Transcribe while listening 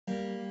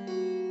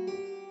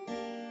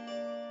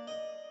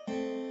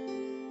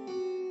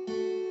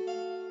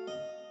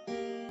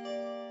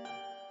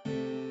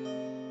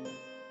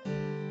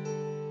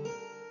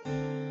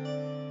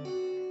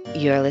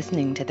You're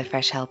listening to the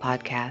Fresh Hell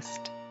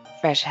podcast.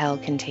 Fresh Hell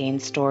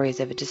contains stories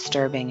of a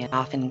disturbing and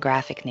often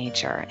graphic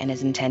nature and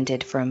is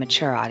intended for a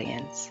mature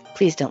audience.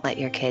 Please don't let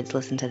your kids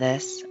listen to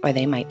this, or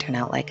they might turn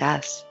out like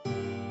us.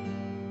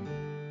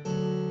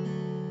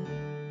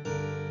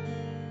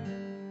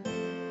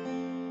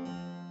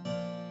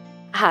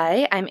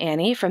 Hi, I'm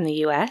Annie from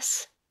the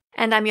US.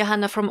 And I'm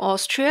Johanna from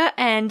Austria,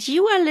 and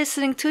you are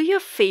listening to your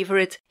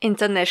favorite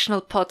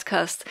international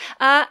podcast.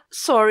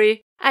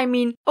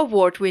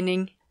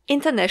 Award-winning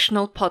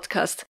international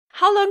podcast.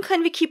 How long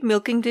can we keep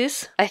milking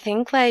this? I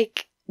think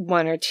like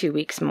 1 or 2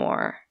 weeks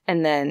more,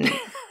 and then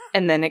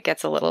it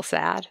gets a little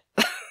sad.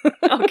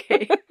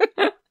 Okay.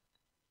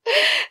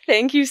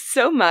 Thank you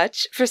so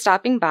much for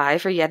stopping by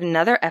for yet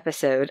another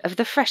episode of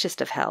The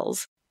Freshest of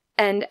Hells.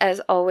 And as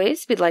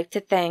always, we'd like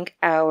to thank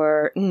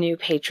our new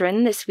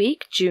patron this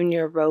week,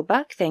 Junior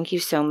Roebuck. Thank you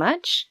so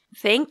much.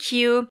 Thank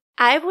you.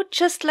 I would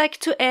just like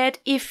to add,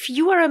 if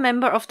you are a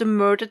member of the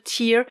murder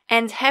tier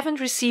and haven't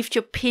received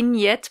your pin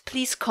yet,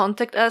 please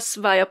contact us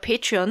via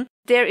Patreon.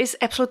 There is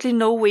absolutely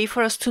no way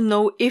for us to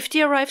know if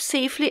they arrive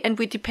safely, and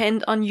we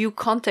depend on you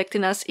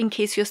contacting us in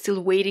case you're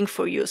still waiting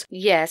for yours.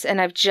 Yes,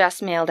 and I've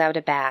just mailed out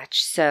a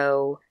batch,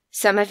 so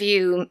some of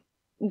you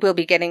will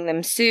be getting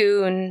them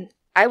soon.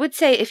 I would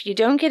say if you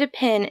don't get a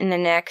pin in the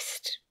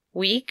next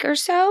week or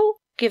so,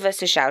 give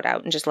us a shout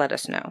out and just let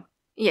us know.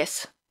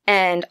 Yes.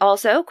 And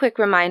also, quick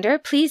reminder,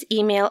 please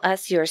email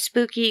us your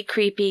spooky,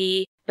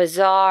 creepy,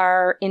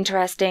 bizarre,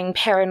 interesting,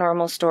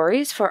 paranormal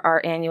stories for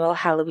our annual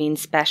Halloween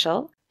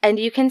special. And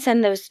you can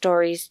send those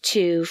stories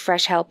to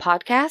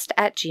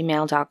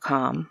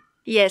freshhellpodcast@gmail.com.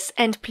 Yes,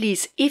 and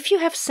please, if you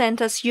have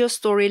sent us your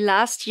story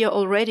last year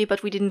already,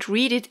 but we didn't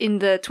read it in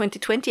the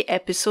 2020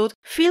 episode,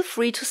 feel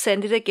free to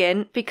send it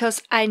again,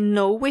 because I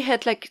know we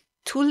had like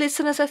 2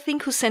 listeners, I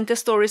think, who sent their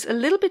stories a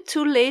little bit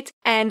too late,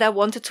 and I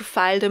wanted to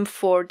file them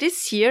for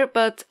this year,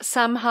 but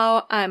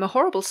somehow I'm a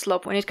horrible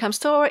slob when it comes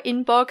to our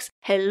inbox.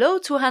 Hello,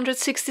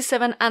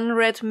 267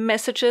 unread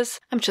messages.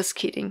 I'm just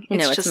kidding.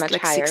 It's just much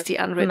like higher, 60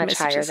 unread much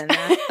messages. higher than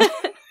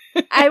that.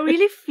 I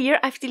really fear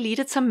I've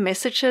deleted some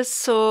messages,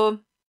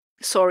 so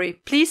sorry.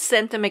 Please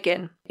send them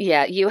again.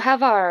 Yeah, you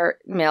have our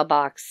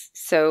mailbox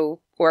so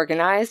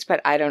organized,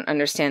 but I don't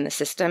understand the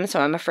system,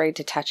 so I'm afraid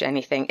to touch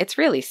anything. It's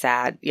really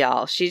sad,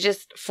 y'all. She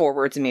just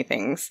forwards me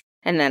things,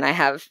 and then I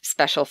have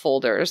special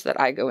folders that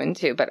I go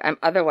into, but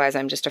otherwise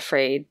I'm just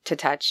afraid to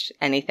touch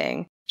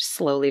anything.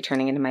 Slowly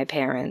turning into my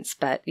parents.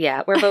 But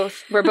yeah, we're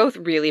both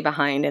really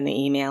behind in the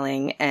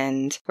emailing,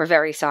 and we're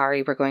very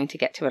sorry. We're going to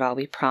get to it all,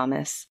 we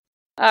promise.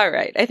 All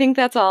right, I think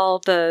that's all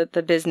the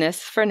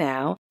business for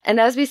now. And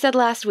as we said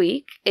last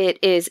week, it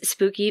is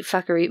Spooky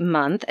Fuckery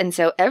Month, and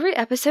so every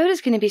episode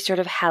is going to be sort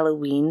of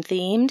Halloween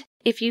themed.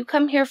 If you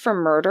come here for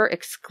murder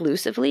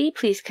exclusively,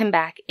 please come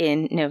back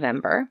in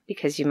November,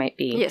 because you might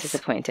be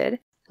disappointed.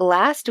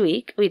 Last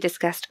week, we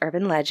discussed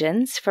urban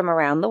legends from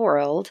around the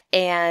world,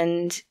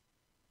 and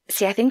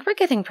see, I think we're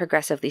getting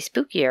progressively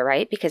spookier,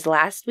 right? Because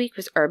last week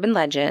was urban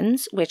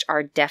legends, which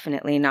are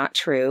definitely not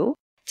true.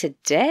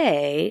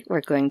 Today, we're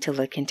going to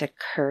look into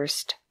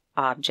cursed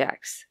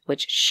objects,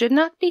 which should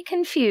not be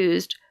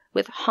confused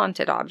with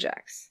haunted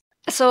objects.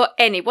 So,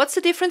 Annie, what's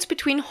the difference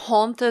between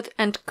haunted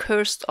and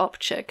cursed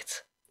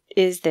objects?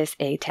 Is this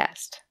a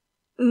test?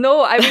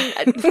 No, I mean,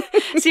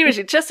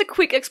 seriously, just a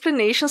quick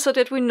explanation so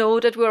that we know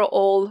that we're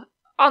all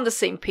on the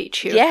same page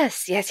here.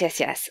 Yes.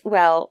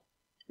 Well,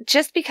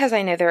 just because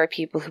I know there are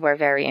people who are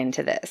very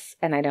into this,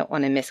 and I don't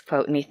want to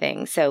misquote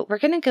anything, so we're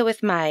going to go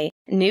with my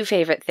new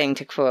favorite thing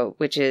to quote,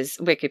 which is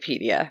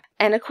Wikipedia.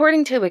 And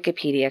according to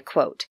Wikipedia,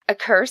 quote, "A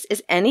curse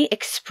is any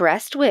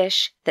expressed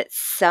wish that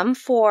some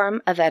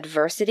form of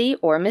adversity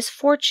or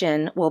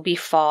misfortune will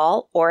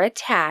befall or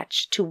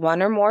attach to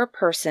one or more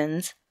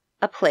persons,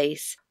 a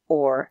place,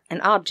 or an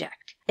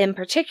object. In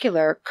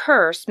particular,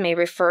 curse may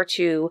refer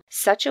to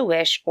such a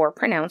wish or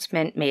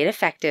pronouncement made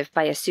effective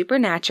by a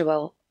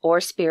supernatural or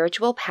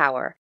spiritual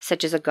power,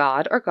 such as a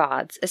god or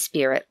gods, a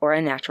spirit, or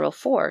a natural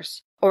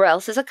force, or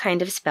else as a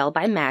kind of spell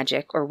by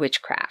magic or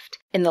witchcraft.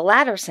 In the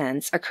latter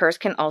sense, a curse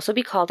can also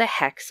be called a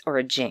hex or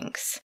a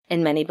jinx.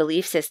 In many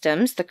belief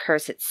systems, the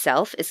curse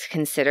itself is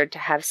considered to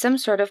have some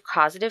sort of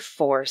causative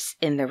force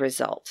in the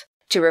result.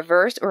 To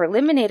reverse or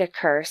eliminate a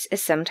curse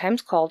is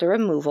sometimes called a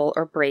removal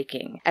or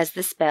breaking, as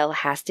the spell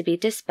has to be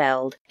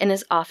dispelled and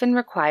is often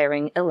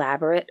requiring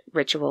elaborate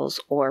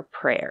rituals or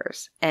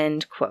prayers."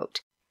 End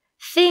quote.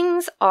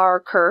 Things are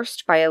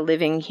cursed by a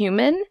living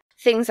human.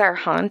 Things are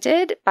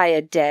haunted by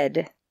a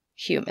dead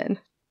human.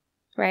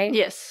 Right?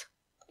 Yes.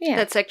 Yeah.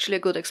 That's actually a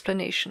good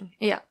explanation.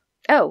 Yeah.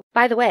 Oh,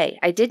 by the way,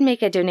 I did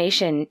make a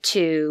donation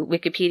to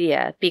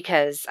Wikipedia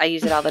because I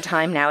use it all the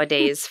time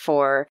nowadays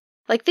for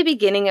like the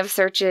beginning of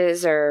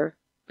searches or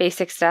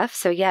basic stuff.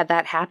 So yeah,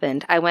 that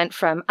happened. I went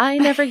from I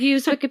never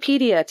use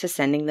Wikipedia to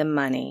sending them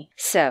money.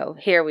 So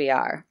here we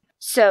are.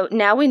 So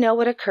now we know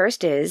what a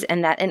cursed is,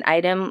 and that an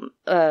item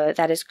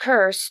that is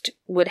cursed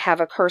would have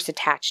a curse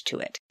attached to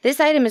it. This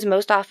item is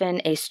most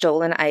often a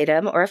stolen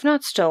item, or if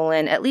not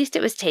stolen, at least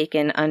it was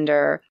taken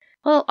under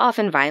well,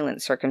 often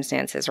violent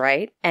circumstances,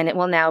 right? And it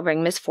will now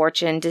bring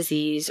misfortune,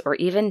 disease, or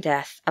even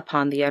death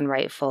upon the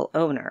unrightful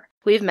owner.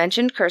 We've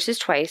mentioned curses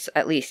twice,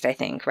 at least, I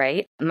think,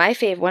 right?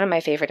 One of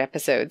my favorite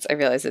episodes, I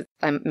realize that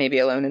I'm maybe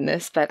alone in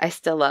this, but I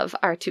still love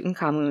our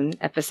Tutankhamun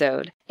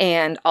episode.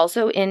 And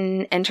also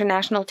in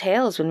International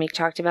Tales, when we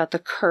talked about the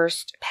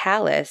cursed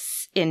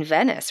palace in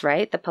Venice,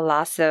 right? The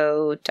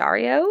Palazzo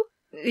Dario?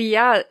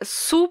 Yeah,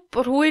 sub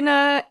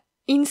ruina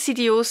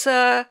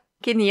insidiosa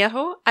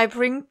genero. I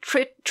bring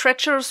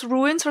treacherous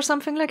ruins or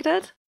something like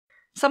that.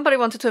 Somebody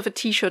wanted to have a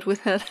t-shirt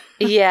with that.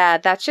 Yeah,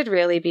 that should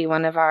really be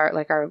one of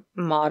our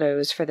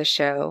mottos for the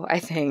show, I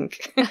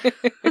think.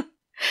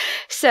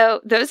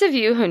 So those of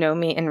you who know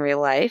me in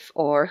real life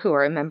or who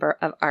are a member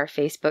of our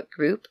Facebook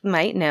group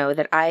might know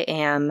that I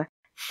am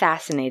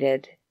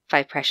fascinated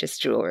by precious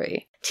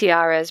jewelry.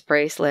 Tiaras,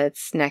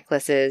 bracelets,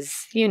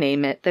 necklaces, you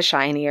name it, the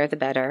shinier the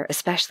better,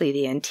 especially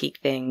the antique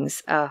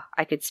things. Oh,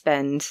 I could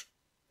spend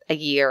a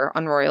year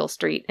on Royal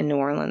Street in New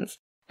Orleans.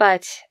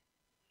 But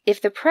if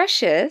the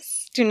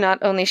precious do not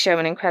only show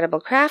an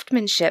incredible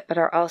craftsmanship, but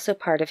are also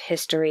part of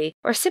history,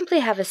 or simply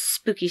have a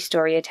spooky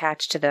story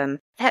attached to them,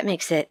 that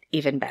makes it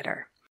even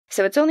better.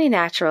 So it's only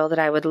natural that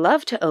I would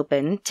love to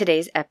open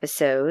today's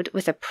episode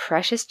with a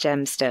precious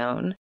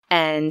gemstone.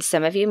 And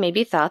some of you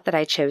maybe thought that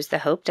I chose the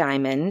Hope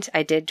Diamond.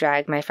 I did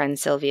drag my friend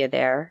Sylvia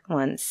there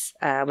once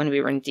when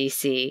we were in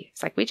DC.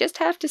 It's like, we just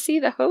have to see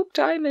the Hope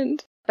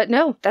Diamond. But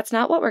no, that's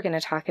not what we're going to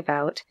talk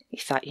about. You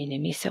thought you knew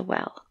me so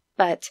well.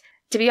 But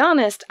to be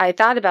honest, I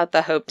thought about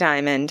the Hope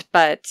Diamond,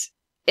 but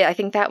I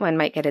think that one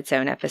might get its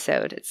own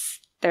episode.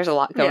 There's a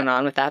lot going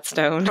on with that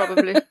stone.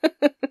 Probably.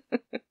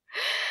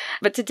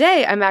 But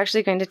today, I'm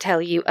actually going to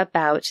tell you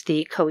about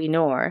the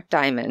Koh-i-Noor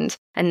diamond,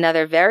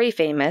 another very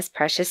famous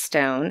precious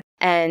stone.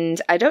 And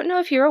I don't know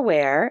if you're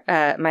aware,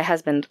 my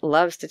husband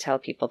loves to tell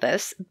people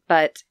this,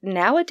 but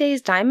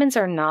nowadays diamonds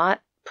are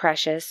not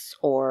precious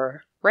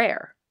or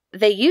rare.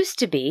 They used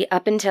to be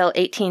up until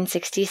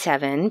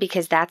 1867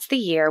 because that's the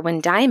year when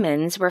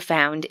diamonds were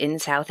found in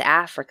South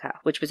Africa,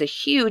 which was a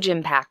huge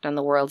impact on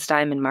the world's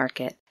diamond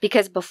market.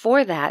 Because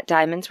before that,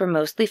 diamonds were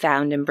mostly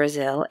found in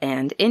Brazil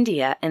and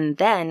India, and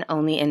then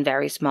only in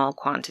very small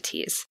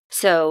quantities.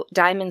 So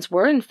diamonds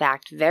were in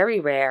fact very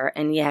rare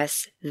and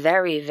yes,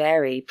 very,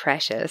 very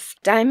precious.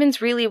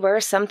 Diamonds really were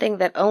something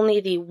that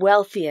only the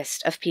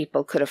wealthiest of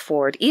people could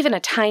afford, even a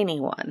tiny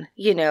one.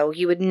 You know,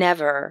 you would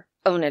never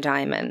own a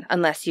diamond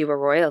unless you were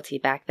royalty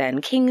back then.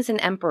 Kings and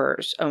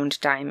emperors owned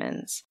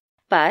diamonds.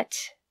 But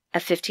a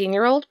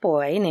 15-year-old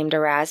boy named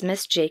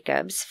Erasmus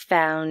Jacobs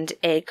found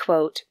a,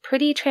 quote,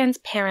 pretty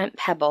transparent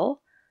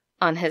pebble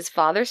on his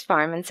father's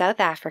farm in South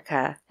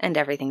Africa, and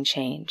everything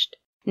changed.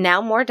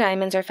 Now more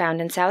diamonds are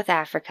found in South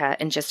Africa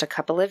in just a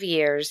couple of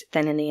years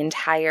than in the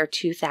entire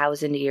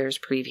 2,000 years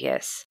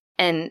previous.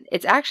 And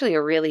it's actually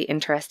a really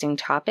interesting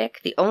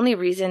topic. The only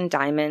reason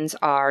diamonds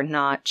are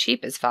not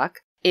cheap as fuck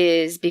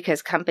is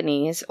because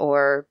companies,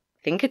 or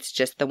I think it's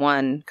just the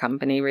one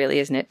company really,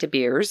 isn't it, De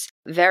Beers,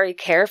 very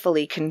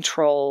carefully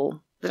control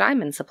the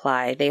diamond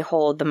supply. They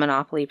hold the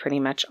monopoly pretty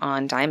much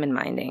on diamond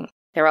mining.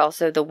 They're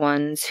also the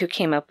ones who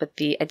came up with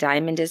the "A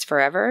Diamond is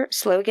Forever"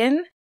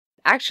 slogan.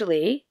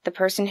 Actually, the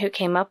person who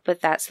came up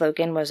with that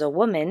slogan was a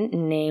woman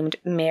named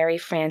Mary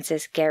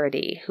Frances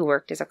Garrity, who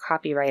worked as a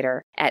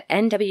copywriter at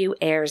N.W.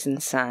 Ayers &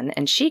 Son,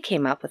 and she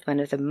came up with one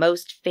of the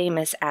most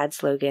famous ad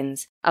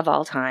slogans of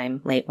all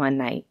time, late one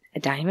night, "A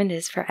diamond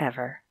is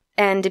forever."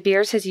 And De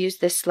Beers has used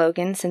this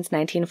slogan since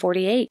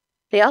 1948.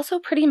 They also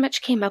pretty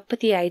much came up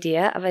with the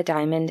idea of a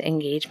diamond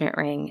engagement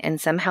ring and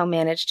somehow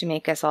managed to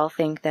make us all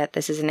think that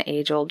this is an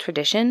age-old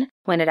tradition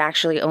when it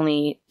actually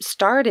only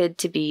started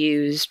to be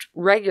used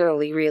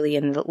regularly really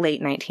in the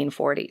late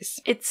 1940s.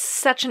 It's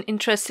such an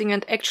interesting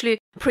and actually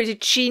pretty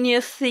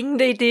genius thing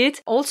they did.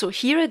 Also,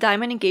 here a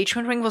diamond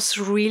engagement ring was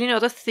really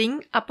not a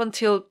thing up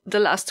until the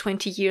last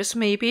 20 years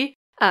maybe.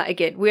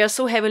 Again, we are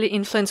so heavily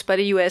influenced by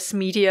the US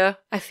media.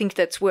 I think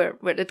that's where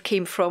that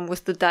came from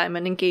with the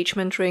diamond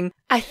engagement ring.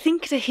 I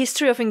think the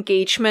history of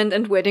engagement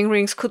and wedding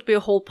rings could be a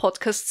whole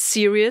podcast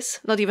series,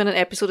 not even an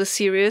episode, a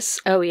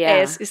series. Oh, yeah.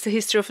 As is the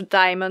history of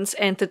diamonds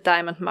and the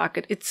diamond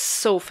market. It's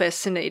so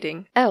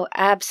fascinating. Oh,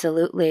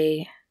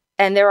 absolutely.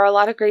 And there are a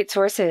lot of great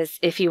sources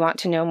if you want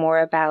to know more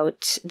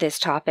about this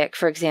topic.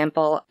 For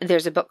example,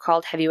 there's a book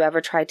called Have You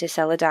Ever Tried to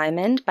Sell a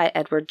Diamond by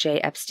Edward J.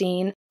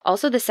 Epstein.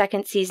 Also, the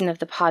second season of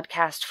the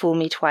podcast Fool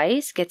Me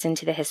Twice gets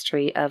into the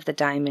history of the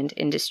diamond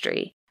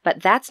industry.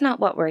 But that's not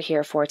what we're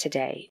here for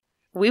today.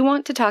 We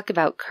want to talk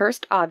about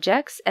cursed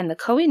objects, and the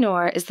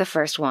Koh-i-Noor is the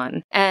first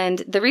one.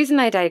 And the reason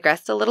I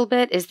digressed a little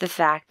bit is the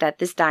fact that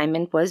this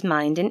diamond was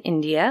mined in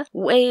India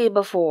way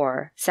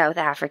before South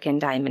African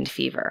diamond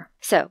fever.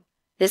 So,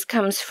 this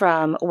comes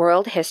from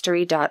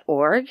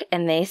worldhistory.org,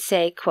 and they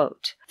say,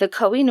 quote, "The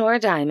Koh-i-Noor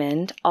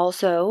diamond,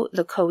 also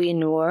the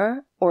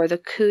Koh-i-Noor or the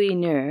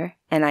Koh-i-Noor,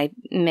 and I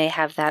may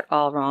have that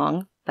all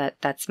wrong, but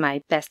that's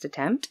my best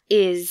attempt,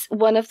 is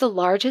one of the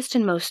largest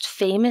and most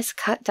famous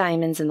cut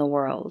diamonds in the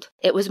world.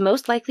 It was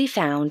most likely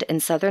found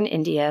in southern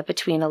India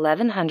between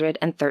 1100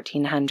 and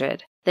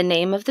 1300. The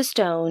name of the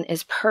stone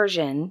is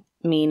Persian,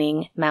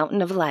 meaning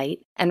mountain of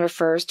light, and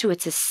refers to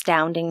its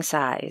astounding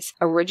size,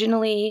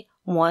 originally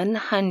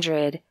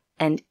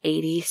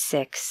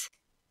 186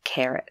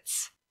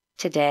 carats.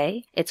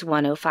 Today, it's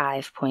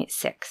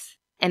 105.6.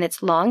 In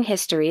its long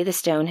history, the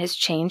stone has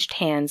changed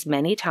hands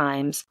many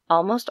times,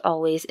 almost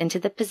always into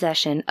the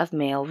possession of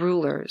male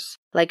rulers.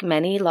 Like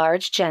many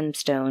large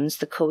gemstones,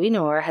 the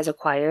Koh-i-Noor has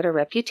acquired a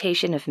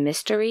reputation of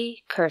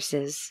mystery,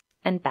 curses,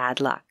 and bad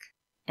luck.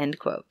 End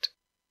quote.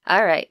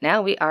 All right,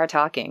 now we are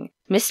talking.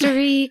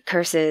 Mystery,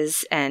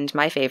 curses, and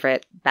my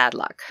favorite, bad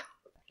luck.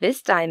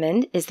 This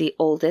diamond is the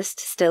oldest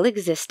still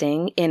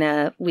existing in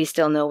a we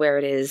still know where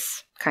it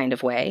is kind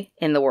of way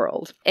in the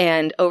world.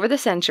 And over the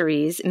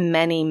centuries,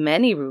 many,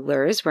 many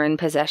rulers were in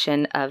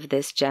possession of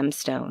this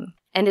gemstone.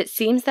 And it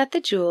seems that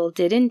the jewel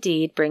did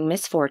indeed bring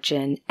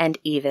misfortune and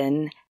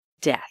even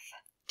death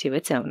to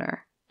its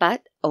owner.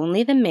 But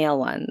only the male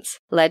ones.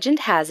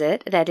 Legend has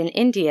it that in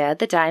India,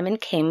 the diamond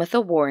came with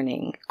a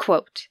warning,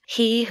 quote,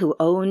 "He who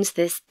owns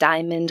this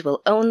diamond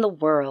will own the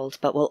world,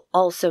 but will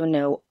also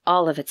know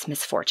all of its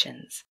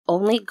misfortunes.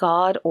 Only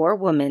God or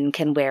woman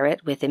can wear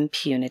it with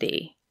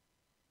impunity."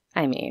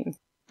 I mean,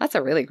 that's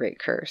a really great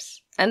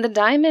curse. And the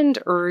diamond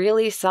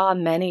really saw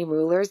many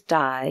rulers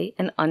die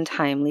an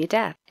untimely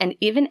death, and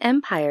even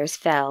empires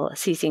fell,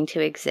 ceasing to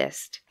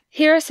exist.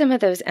 Here are some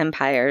of those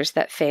empires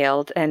that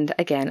failed, and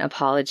again,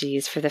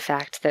 apologies for the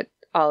fact that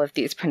all of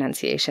these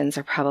pronunciations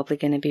are probably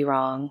going to be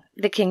wrong.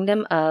 The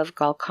Kingdom of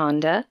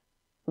Golconda,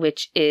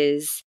 which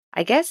is,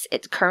 I guess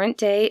its current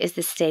day is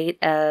the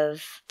state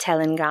of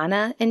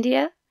Telangana,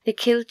 India. The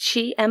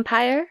Khilji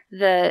Empire,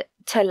 the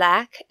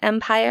Tughlaq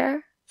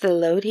Empire, the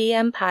Lodi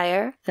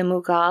Empire, the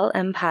Mughal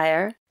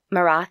Empire,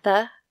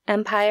 Maratha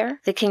Empire,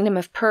 the Kingdom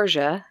of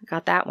Persia,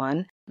 got that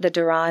one, the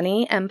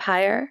Durrani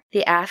Empire,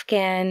 the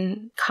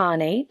Afghan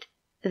Khanate,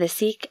 the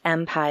Sikh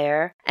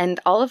Empire, and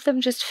all of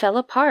them just fell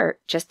apart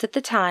just at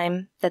the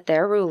time that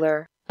their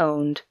ruler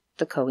owned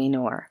the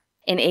Koh-i-Noor.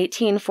 In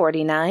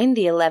 1849,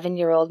 the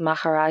 11-year-old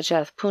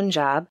Maharaja of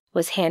Punjab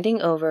was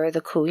handing over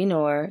the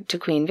Koh-i-Noor to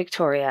Queen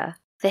Victoria.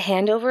 The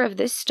handover of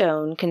this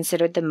stone,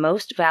 considered the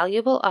most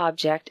valuable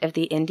object of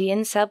the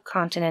Indian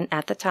subcontinent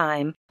at the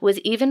time, was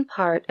even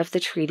part of the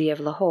Treaty of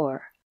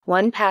Lahore.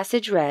 One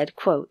passage read,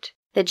 quote,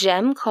 "The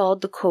gem called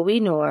the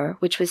Koh-i-Noor,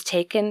 which was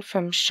taken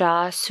from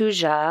Shah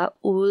Suja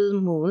ul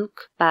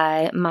Mulk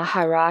by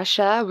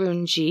Maharaja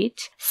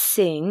Runjit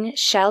Singh,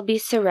 shall be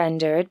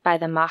surrendered by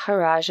the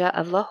Maharaja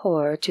of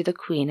Lahore to the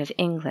Queen of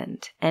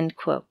England." End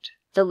quote.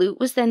 The loot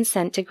was then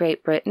sent to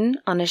Great Britain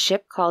on a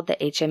ship called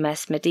the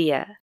HMS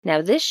Medea.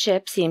 Now, this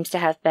ship seems to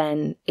have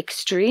been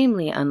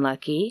extremely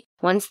unlucky.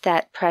 Once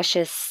that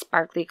precious,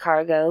 sparkly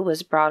cargo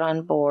was brought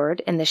on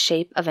board in the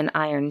shape of an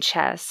iron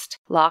chest,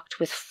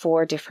 locked with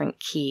 4 different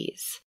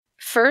keys.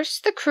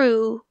 First, the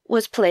crew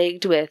was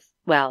plagued with,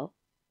 well,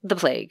 the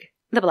plague,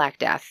 the Black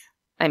Death.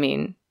 I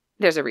mean,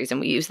 there's a reason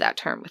we use that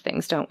term with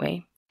things, don't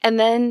we? And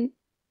then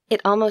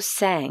it almost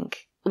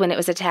sank when it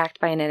was attacked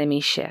by an enemy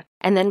ship.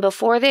 And then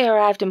before they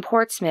arrived in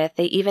Portsmouth,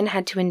 they even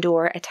had to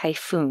endure a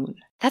typhoon.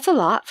 That's a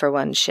lot for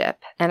one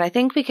ship, and I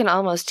think we can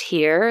almost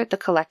hear the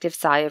collective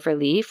sigh of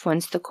relief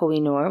once the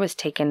Koh-i-Noor was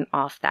taken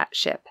off that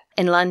ship.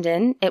 In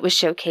London, it was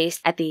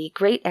showcased at the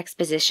Great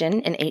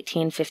Exposition in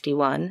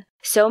 1851.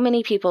 So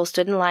many people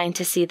stood in line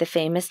to see the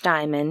famous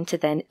diamond to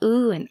then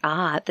ooh and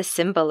ah at the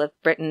symbol of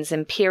Britain's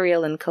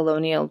imperial and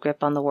colonial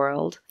grip on the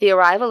world. The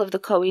arrival of the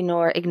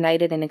Koh-i-Noor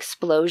ignited an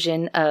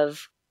explosion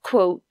of,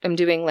 quote, I'm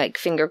doing like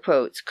finger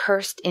quotes,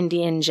 cursed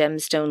Indian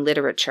gemstone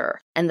literature,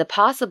 and the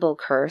possible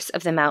curse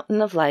of the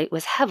Mountain of Light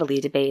was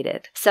heavily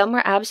debated. Some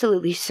were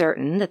absolutely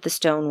certain that the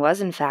stone was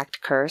in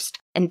fact cursed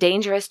and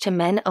dangerous to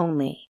men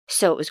only,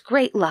 so it was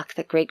great luck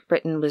that Great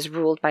Britain was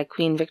ruled by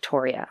Queen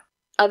Victoria.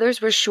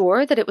 Others were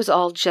sure that it was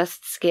all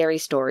just scary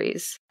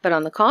stories, but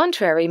on the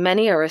contrary,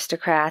 many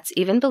aristocrats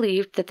even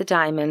believed that the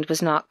diamond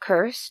was not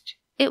cursed,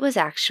 it was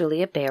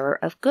actually a bearer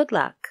of good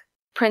luck.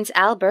 Prince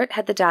Albert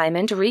had the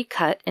diamond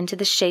recut into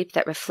the shape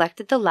that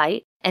reflected the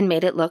light and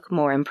made it look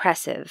more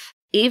impressive,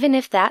 even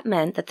if that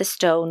meant that the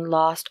stone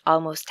lost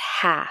almost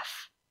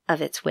half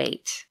of its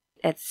weight.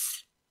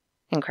 It's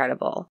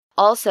incredible.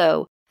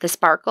 Also, the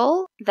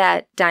sparkle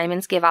that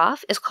diamonds give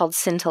off is called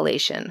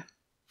scintillation.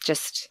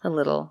 Just a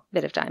little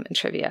bit of diamond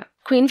trivia.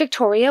 Queen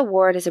Victoria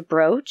wore it as a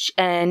brooch,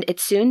 and it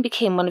soon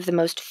became one of the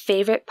most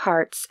favorite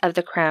parts of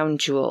the crown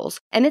jewels.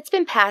 And it's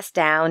been passed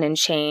down and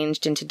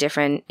changed into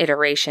different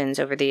iterations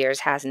over the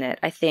years, hasn't it?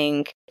 I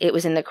think it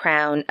was in the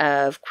crown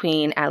of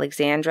Queen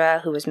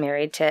Alexandra, who was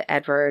married to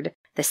Edward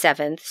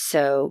VII,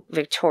 so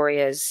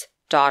Victoria's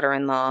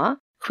daughter-in-law.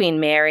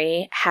 Queen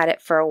Mary had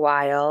it for a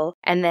while,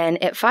 and then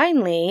it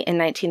finally, in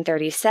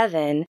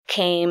 1937,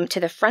 came to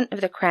the front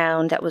of the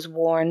crown that was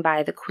worn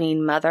by the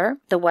Queen Mother,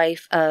 the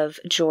wife of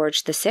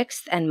George VI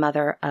and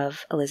mother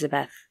of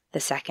Elizabeth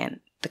II,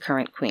 the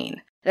current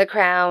queen. The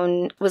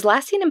crown was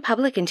last seen in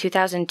public in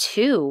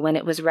 2002 when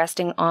it was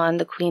resting on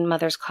the Queen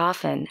Mother's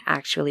coffin,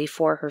 actually,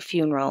 for her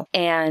funeral,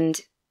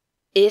 and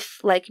If,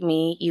 like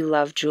me, you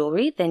love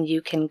jewelry, then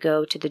you can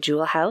go to the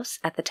Jewel House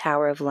at the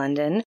Tower of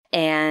London,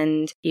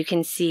 and you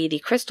can see the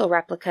crystal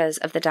replicas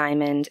of the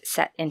diamond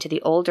set into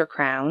the older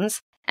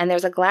crowns. And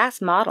there's a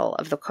glass model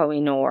of the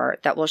Koh-i-Noor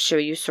that will show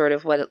you sort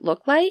of what it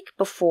looked like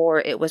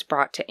before it was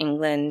brought to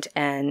England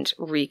and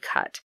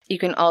recut. You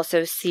can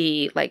also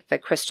see like the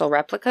crystal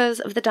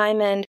replicas of the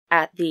diamond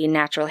at the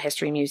Natural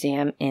History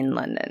Museum in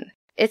London.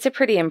 It's a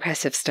pretty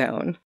impressive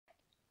stone.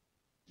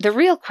 The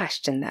real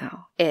question,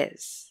 though,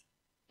 is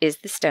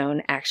the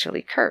stone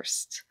actually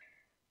cursed?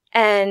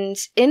 And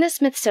in a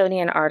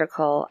Smithsonian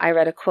article, I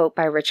read a quote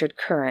by Richard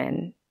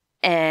Curran,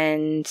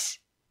 and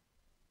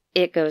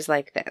it goes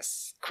like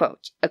this,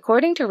 quote,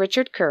 "According to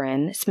Richard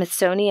Curran,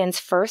 Smithsonian's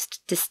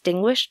first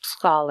distinguished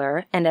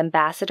scholar and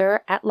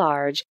ambassador at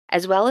large,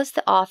 as well as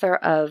the author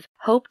of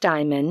Hope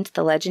Diamond,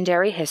 The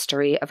Legendary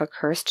History of a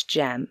Cursed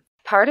Gem,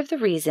 part of the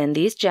reason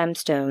these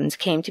gemstones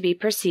came to be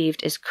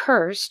perceived as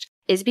cursed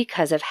is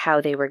because of how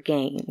they were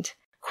gained.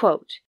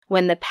 Quote,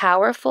 when the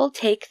powerful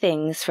take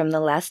things from the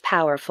less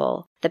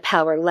powerful, the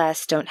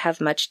powerless don't have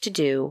much to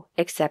do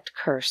except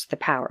curse the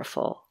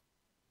powerful,"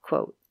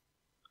 quote,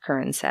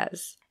 Curran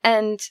says.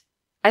 And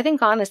I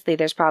think, honestly,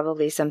 there's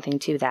probably something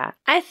to that.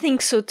 I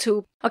think so,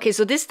 too. Okay,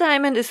 so this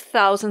diamond is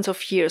thousands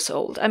of years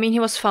old. I mean, he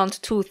was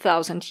found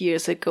 2,000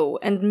 years ago,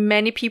 and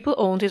many people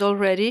owned it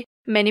already.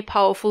 Many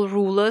powerful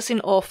rulers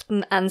in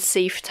often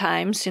unsafe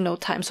times,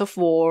 times of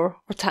war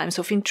or times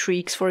of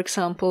intrigues, for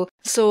example.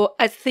 So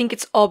I think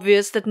it's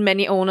obvious that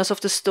many owners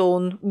of the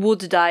stone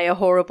would die a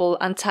horrible,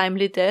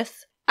 untimely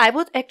death. I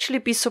would actually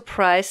be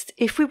surprised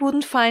if we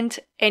wouldn't find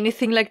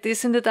anything like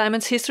this in the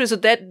diamond's history. So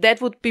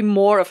that would be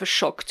more of a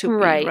shock to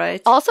me,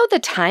 right? Also the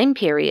time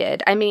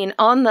period. I mean,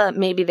 on the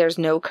maybe there's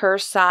no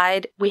curse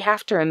side, we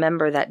have to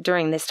remember that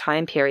during this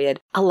time period,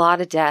 a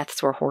lot of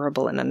deaths were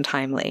horrible and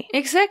untimely.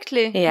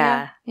 Exactly.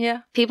 Yeah.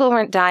 People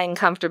weren't dying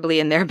comfortably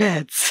in their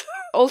beds.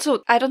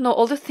 Also, I don't know,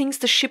 all the things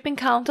the ship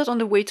encountered on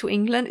the way to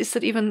England, is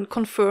that even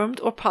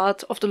confirmed or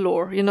part of the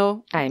lore,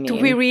 I mean, do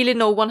we really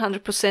know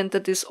 100%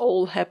 that this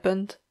all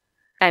happened?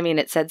 I mean,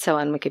 it said so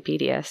on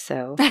Wikipedia,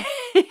 so.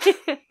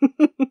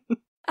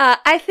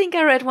 I think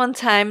I read one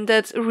time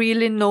that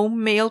really no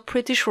male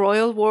British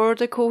royal wore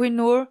the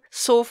Koh-i-Noor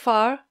so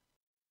far.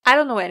 I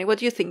don't know, Annie, what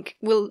do you think?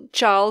 Will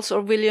Charles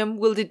or William,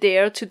 will they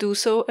dare to do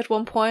so at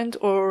one point?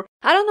 Or,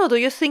 I don't know, do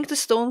you think the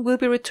stone will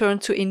be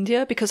returned to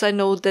India? Because I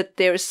know that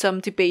there is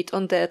some debate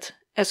on that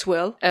as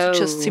well, to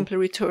just simply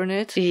return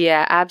it.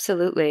 Yeah,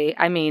 absolutely.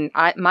 I mean,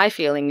 my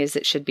feeling is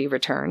it should be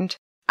returned.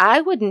 I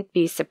wouldn't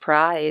be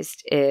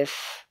surprised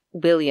if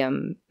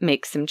William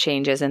makes some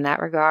changes in that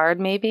regard,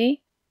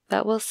 maybe,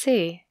 but we'll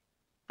see.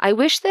 I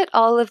wish that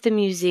all of the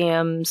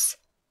museums,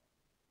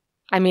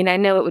 I mean, I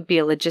know it would be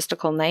a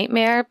logistical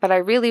nightmare, but I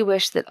really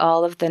wish that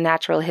all of the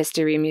natural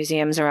history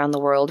museums around the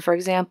world, for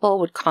example,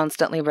 would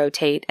constantly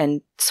rotate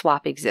and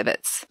swap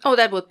exhibits. Oh,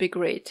 that would be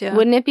great, yeah.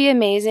 Wouldn't it be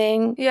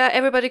amazing? Yeah,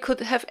 everybody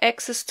could have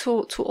access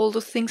to all the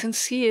things and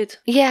see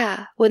it.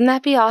 Yeah, wouldn't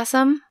that be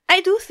awesome? I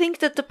do think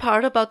that the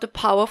part about the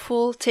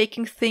powerful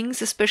taking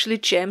things, especially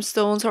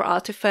gemstones or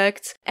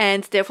artifacts,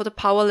 and therefore the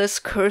powerless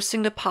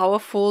cursing the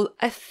powerful,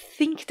 I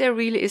think there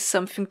really is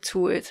something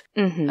to it.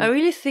 Mm-hmm. I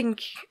really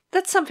think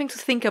that's something to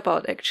think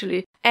about,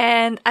 actually.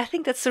 And I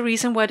think that's the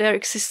reason why there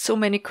exist so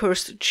many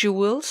cursed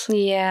jewels.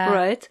 Yeah.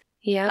 Right?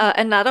 Yeah.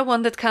 Another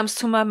one that comes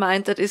to my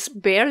mind that is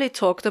barely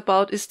talked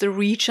about is the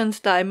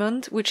Regent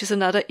diamond, which is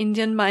another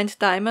Indian mined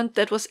diamond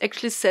that was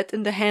actually set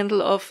in the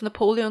handle of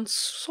Napoleon's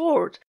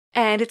sword.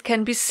 And it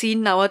can be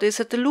seen nowadays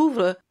at the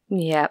Louvre.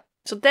 Yep.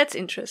 So that's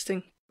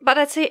interesting. But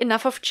I'd say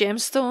enough of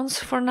gemstones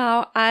for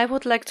now. I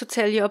would like to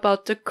tell you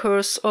about the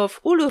curse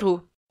of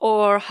Uluru,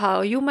 or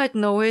how you might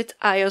know it,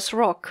 Ayers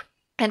Rock.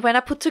 And when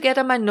I put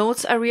together my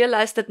notes, I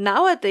realized that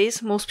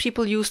nowadays most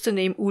people use the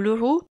name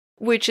Uluru,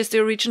 which is the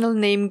original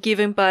name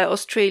given by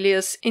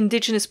Australia's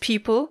indigenous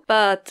people.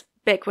 But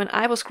back when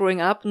I was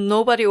growing up,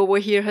 nobody over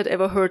here had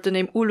ever heard the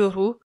name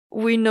Uluru.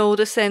 We know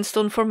the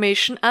sandstone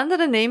formation under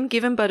the name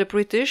given by the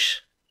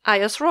British,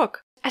 Ayers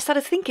Rock. I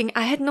started thinking,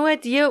 I had no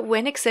idea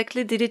when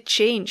exactly did it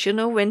change,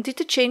 when did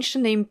they change the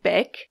name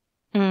back?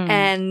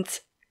 And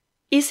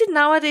is it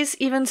nowadays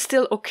even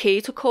still okay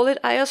to call it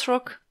Ayers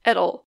Rock at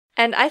all?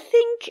 And I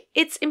think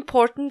it's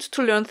important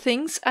to learn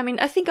things. I mean,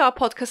 I think our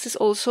podcast is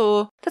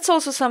that's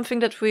also something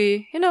that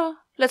we,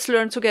 let's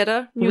learn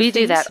together. We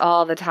do that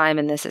all the time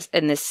in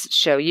this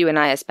show, you and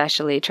I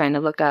especially, trying to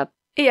look up.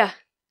 Yeah.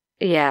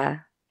 Yeah.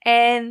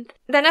 And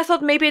then I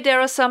thought maybe there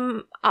are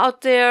some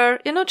out there,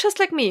 just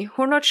like me,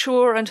 who are not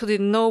sure and who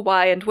didn't know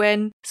why and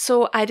when.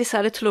 So I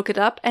decided to look it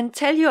up and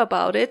tell you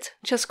about it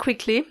just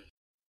quickly,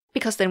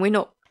 because then we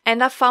know.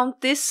 And I found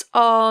this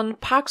on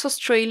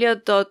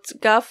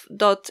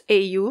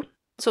parksaustralia.gov.au,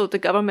 so the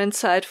government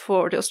site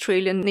for the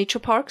Australian nature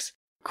parks.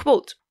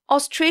 Quote,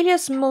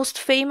 Australia's most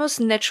famous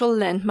natural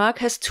landmark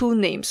has two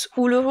names,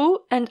 Uluru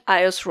and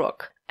Ayers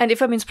Rock. And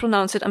if I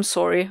mispronounce it, I'm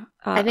sorry.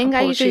 I think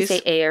apologies. I usually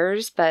say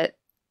Ayers, but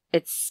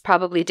it's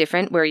probably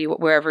different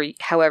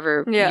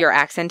however your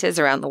accent is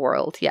around the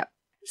world. Yep.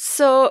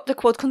 So the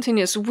quote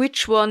continues,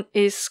 which one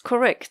is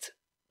correct?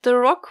 The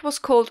rock was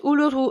called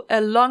Uluru a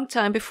long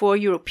time before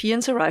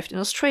Europeans arrived in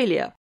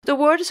Australia. The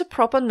word is a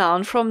proper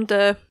noun from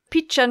the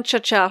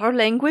Pitjantjatjara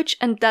language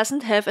and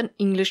doesn't have an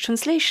English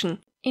translation.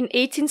 In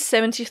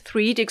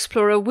 1873, the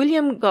explorer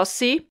William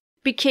Gossie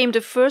became the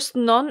first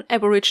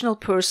non-Aboriginal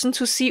person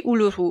to see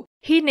Uluru.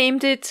 He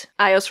named it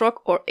Ayers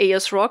Rock or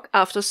Ayers Rock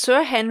after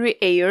Sir Henry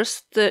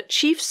Ayers, the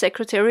Chief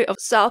Secretary of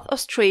South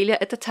Australia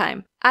at the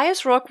time.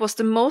 Ayers Rock was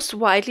the most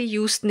widely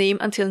used name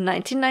until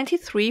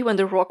 1993, when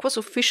the rock was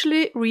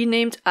officially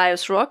renamed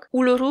Ayers Rock.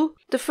 Uluru,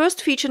 the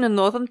first feature in the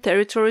Northern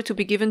Territory to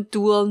be given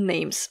dual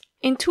names.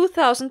 In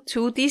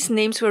 2002, these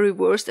names were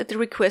reversed at the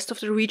request of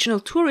the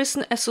Regional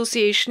Tourism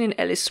Association in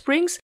Alice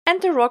Springs,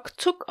 and the rock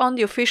took on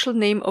the official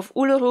name of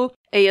Uluru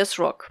Ayers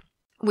Rock,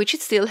 which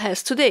it still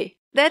has today.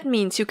 That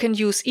means you can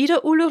use either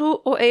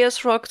Uluru or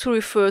Ayers Rock to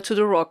refer to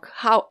the rock.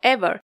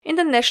 However, in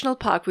the national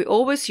park we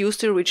always use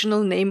the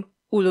original name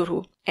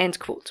Uluru. End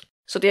quote.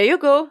 So there you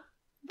go.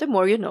 The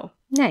more you know.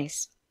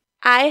 Nice.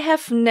 I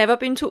have never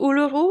been to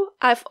Uluru.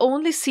 I've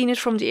only seen it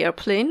from the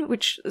airplane,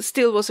 which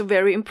still was a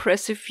very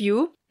impressive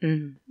view.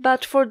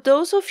 But for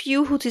those of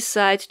you who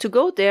decide to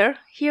go there,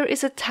 here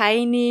is a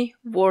tiny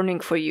warning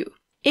for you.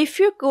 If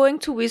you're going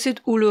to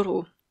visit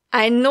Uluru,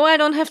 I know I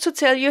don't have to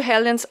tell you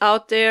Hellions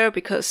out there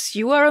because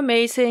you are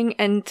amazing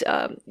and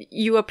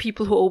you are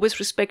people who always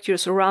respect your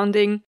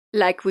surrounding,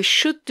 like we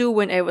should do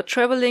whenever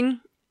traveling.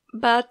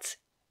 But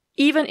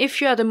even if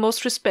you are the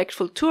most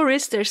respectful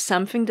tourist, there's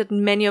something that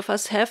many of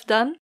us have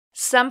done.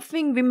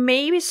 Something we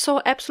maybe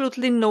saw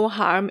absolutely no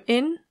harm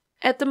in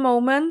at the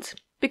moment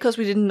because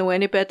we didn't know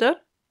any better.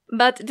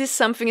 But this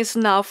something is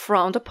now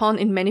frowned upon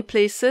in many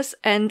places,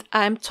 and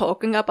I'm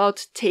talking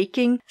about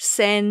taking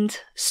sand,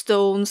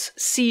 stones,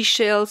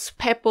 seashells,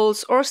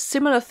 pebbles, or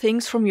similar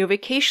things from your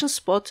vacation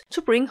spot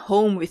to bring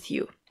home with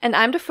you. And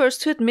I'm the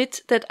first to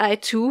admit that I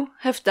too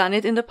have done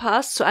it in the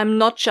past, so I'm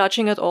not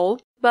judging at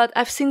all. But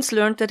I've since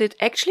learned that it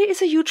actually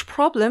is a huge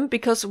problem,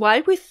 because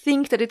while we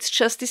think that it's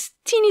just this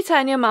teeny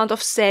tiny amount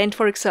of sand,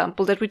 for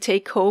example, that we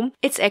take home,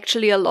 it's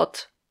actually a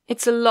lot.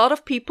 It's a lot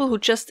of people who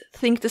just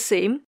think the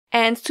same.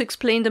 And to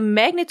explain the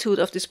magnitude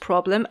of this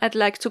problem, I'd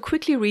like to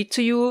quickly read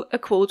to you a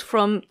quote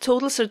from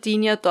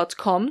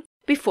TotalSardinia.com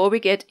before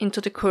we get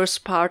into the curse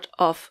part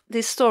of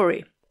this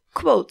story.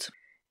 Quote,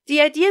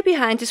 "The idea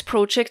behind this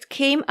project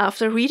came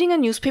after reading a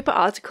newspaper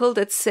article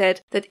that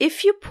said that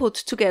if you put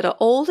together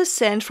all the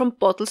sand from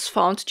bottles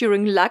found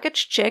during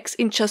luggage checks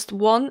in just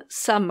one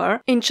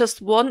summer, in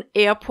just one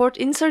airport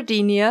in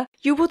Sardinia,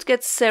 you would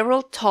get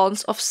several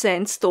tons of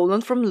sand stolen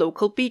from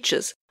local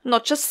beaches.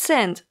 Not just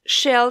sand,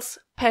 shells,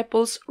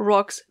 pebbles,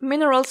 rocks,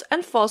 minerals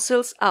and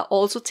fossils are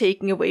also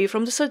taken away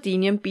from the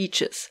Sardinian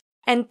beaches.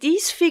 And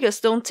these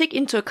figures don't take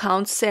into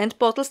account sand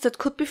bottles that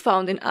could be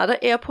found in other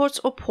airports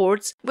or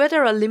ports where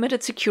there are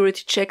limited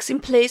security checks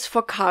in place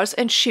for cars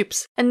and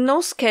ships, and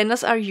no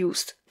scanners are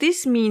used.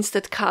 This means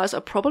that cars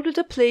are probably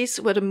the place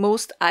where the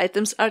most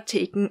items are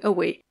taken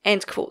away."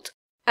 End quote.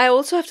 I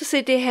also have to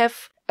say they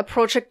have a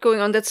project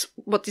going on, that's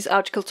what this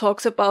article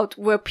talks about,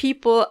 where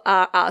people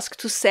are asked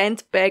to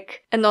send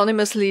back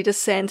anonymously the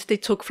sand they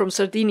took from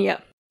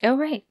Sardinia. Oh,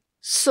 right.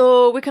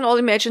 So we can all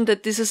imagine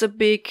that this is a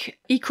big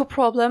eco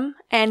problem,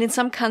 and in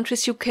some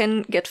countries you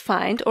can get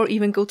fined or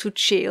even go to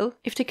jail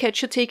if they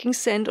catch you taking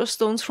sand or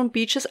stones from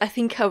beaches. I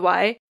think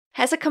Hawaii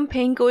has a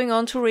campaign going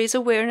on to raise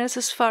awareness,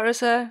 as far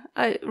as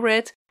I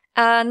read.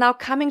 Now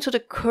coming to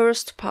the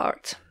cursed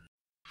part.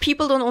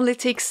 People don't only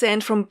take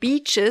sand from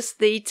beaches,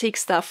 they take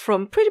stuff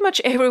from pretty much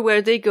everywhere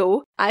they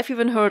go. I've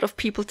even heard of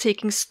people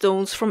taking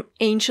stones from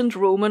ancient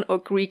Roman or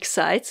Greek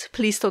sites.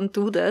 Please don't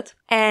do that.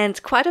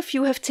 And quite a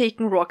few have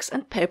taken rocks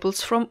and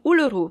pebbles from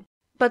Uluru.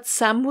 But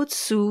some would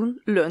soon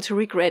learn to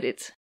regret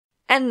it.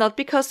 And not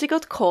because they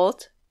got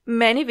caught.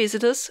 Many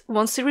visitors,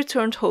 once they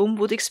returned home,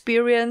 would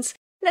experience,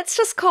 let's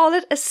just call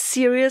it, a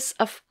series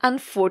of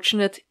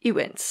unfortunate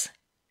events.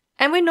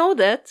 And we know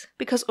that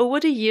because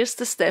over the years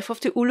the staff of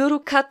the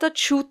Uluru Kata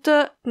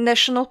Tjuta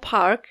National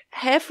Park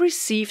have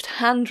received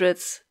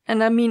hundreds,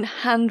 and I mean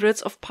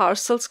hundreds, of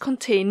parcels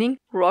containing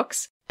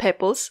rocks,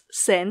 pebbles,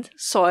 sand,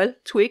 soil,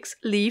 twigs,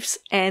 leaves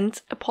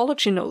and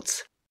apology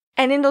notes.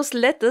 And in those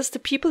letters the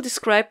people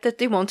described that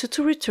they wanted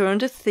to return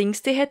the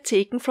things they had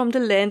taken from the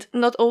land,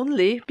 not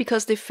only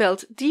because they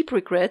felt deep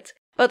regret,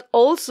 but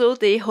also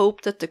they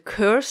hoped that the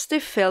curse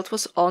they felt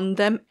was on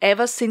them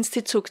ever since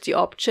they took the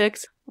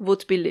objects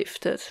would be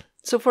lifted.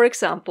 So for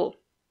example,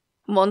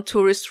 one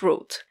tourist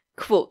wrote,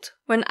 quote,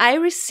 "When I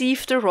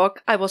received the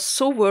rock, I was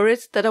so worried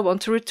that I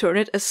want to return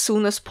it as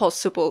soon as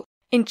possible.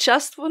 In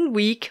just 1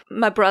 week,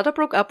 my brother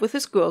broke up with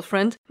his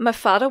girlfriend, my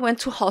father went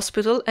to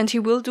hospital and he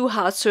will do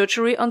heart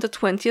surgery on the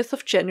 20th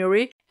of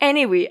January.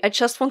 Anyway, I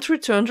just want to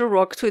return the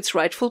rock to its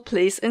rightful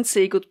place and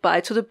say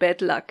goodbye to the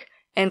bad luck."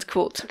 End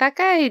quote. That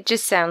guy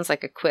just sounds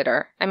like a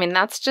quitter. I mean,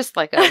 that's just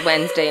like a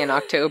Wednesday in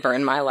October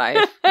in my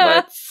life.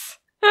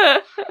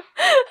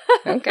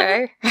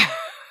 Okay.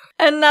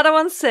 Another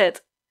one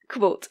said,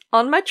 Quote,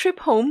 on my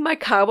trip home, my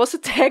car was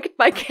attacked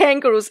by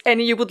kangaroos.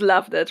 Annie, you would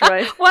love that,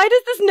 right? Why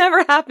does this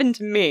never happen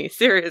to me?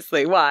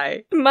 Seriously,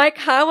 why? My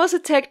car was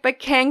attacked by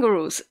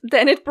kangaroos.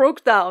 Then it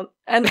broke down.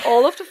 And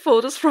all of the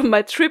photos from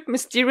my trip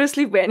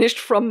mysteriously vanished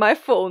from my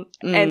phone.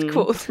 End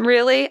quote.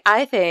 Really?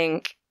 I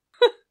think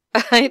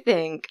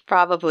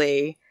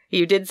probably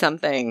you did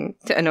something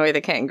to annoy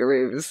the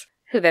kangaroos,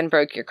 who then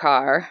broke your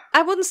car.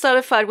 I wouldn't start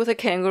a fight with a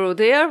kangaroo.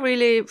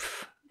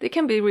 They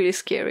can be really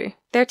scary.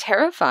 They're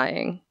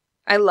terrifying.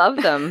 I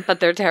love them, but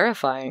they're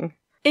terrifying.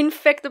 In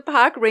fact, the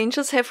park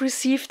rangers have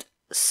received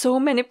so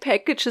many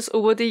packages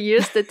over the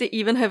years that they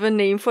even have a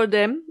name for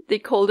them. They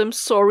call them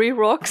sorry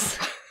rocks.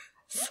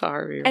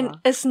 Sorry rocks. And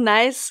as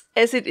nice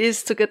as it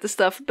is to get the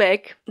stuff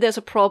back, there's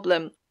a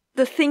problem.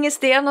 The thing is,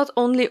 they are not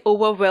only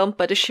overwhelmed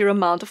by the sheer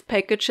amount of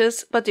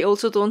packages, but they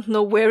also don't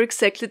know where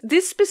exactly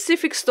this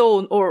specific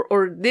stone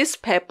or this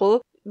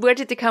pebble, where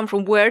did they come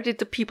from? Where did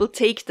the people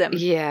take them?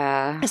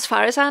 Yeah. As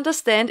far as I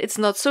understand, it's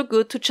not so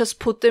good to just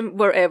put them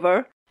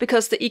wherever,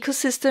 because the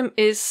ecosystem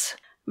is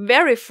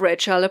very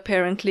fragile,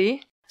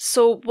 apparently.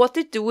 So what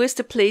they do is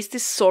they place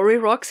these sorry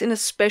rocks in a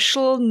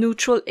special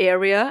neutral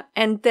area,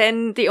 and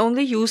then they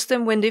only use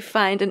them when they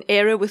find an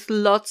area with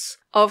lots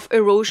of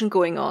erosion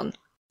going on.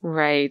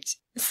 Right.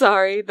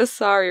 Sorry, the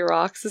sorry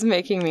rocks is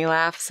making me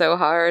laugh so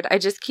hard. I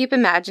just keep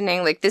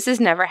imagining, like, this has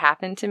never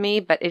happened to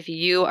me, but if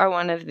you are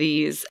one of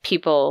these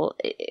people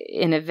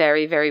in a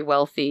very, very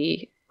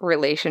wealthy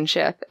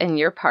relationship and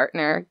your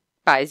partner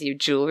buys you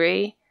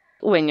jewelry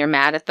when you're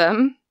mad at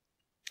them,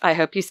 I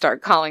hope you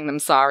start calling them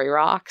sorry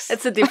rocks.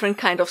 It's a different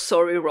kind of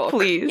sorry rock.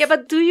 Please. Yeah,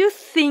 but do you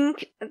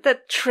think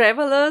that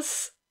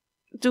travelers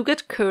do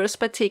get cursed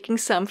by taking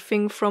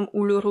something from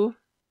Uluru?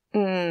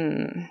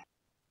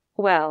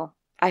 Well,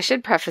 I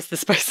should preface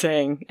this by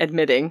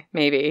admitting,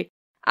 maybe,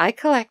 I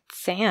collect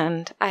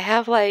sand. I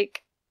have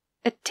like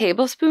a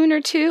tablespoon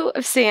or two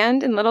of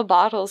sand in little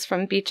bottles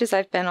from beaches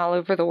I've been all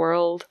over the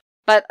world.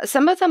 But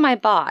some of them I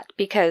bought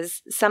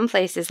because some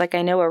places, like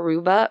I know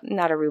Bermuda,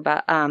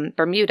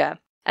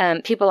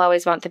 people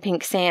always want the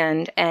pink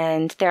sand,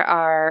 and there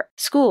are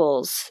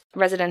schools,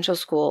 residential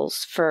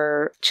schools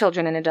for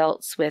children and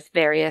adults with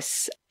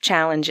various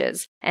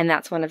challenges. And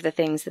that's one of the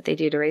things that they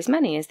do to raise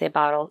money is they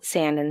bottle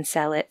sand and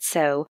sell it.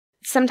 So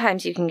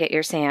sometimes you can get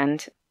your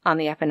sand on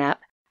the up and up.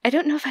 I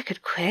don't know if I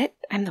could quit.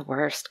 I'm the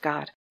worst,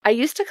 God. I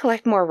used to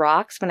collect more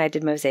rocks when I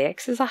did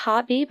mosaics as a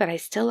hobby, but I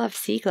still love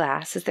sea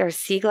glass. Is there a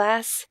sea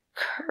glass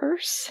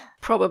curse?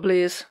 Probably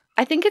is.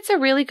 I think it's a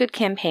really good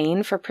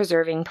campaign for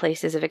preserving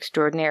places of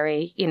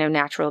extraordinary,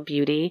 natural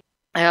beauty.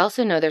 I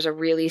also know there's a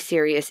really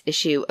serious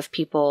issue of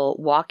people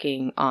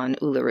walking on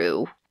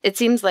Uluru. It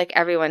seems like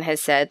everyone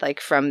has said, like,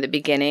 from the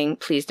beginning,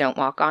 please don't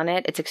walk on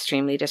it. It's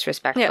extremely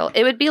disrespectful. Yeah.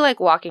 It would be like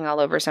walking all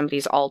over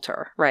somebody's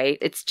altar, right?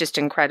 It's just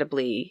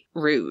incredibly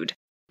rude.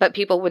 But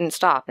people wouldn't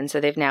stop, and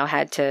so they've now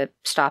had to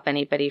stop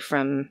anybody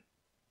from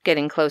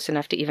getting close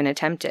enough to even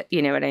attempt it.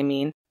 You know what I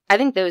mean? I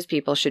think those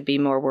people should be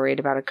more worried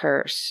about a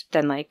curse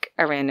than, like,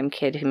 a random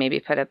kid who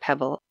maybe put a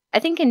pebble. I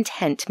think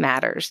intent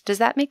matters. Does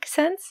that make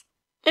sense?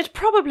 It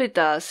probably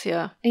does,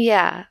 yeah.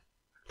 Yeah.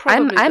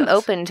 I'm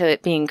open to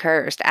it being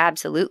cursed,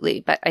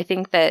 absolutely. But I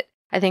think that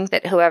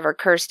whoever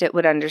cursed it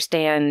would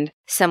understand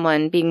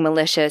someone being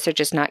malicious or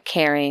just not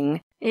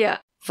caring. Yeah.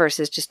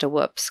 Versus just a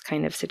whoops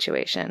kind of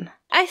situation.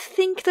 I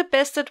think the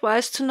best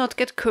advice to not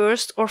get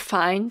cursed or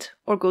fined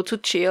or go to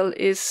jail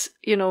is,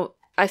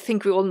 I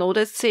think we all know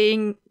that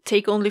saying,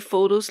 take only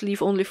photos,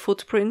 leave only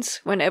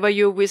footprints whenever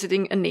you're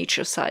visiting a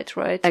nature site,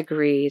 right?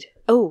 Agreed.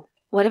 Oh,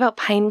 what about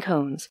pine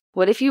cones?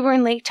 What if you were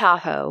in Lake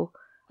Tahoe,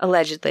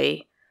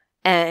 allegedly,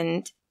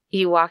 and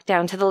you walked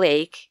down to the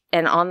lake,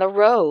 and on the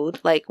road,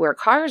 like where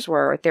cars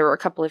were, there were a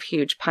couple of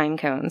huge pine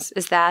cones.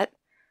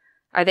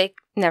 Are they?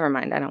 Never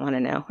mind, I don't want to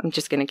know. I'm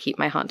just going to keep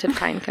my haunted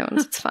pine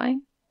cones. It's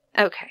fine.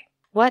 Okay.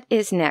 What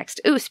is next?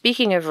 Ooh,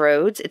 speaking of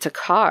roads, it's a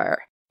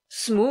car.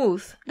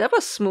 Smooth. That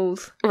was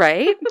smooth.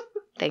 Right?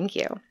 Thank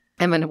you.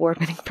 I'm an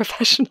award-winning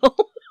professional.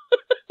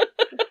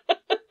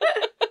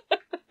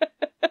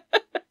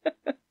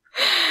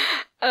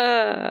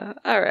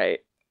 All right.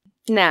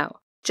 Now,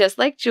 just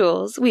like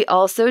jewels, we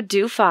also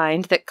do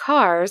find that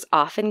cars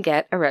often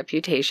get a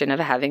reputation of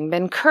having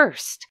been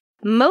cursed.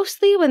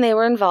 Mostly when they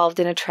were involved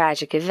in a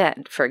tragic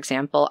event. For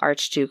example,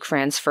 Archduke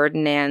Franz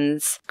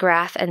Ferdinand's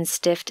Graf and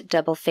Stift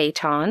double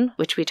phaeton,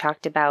 which we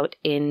talked about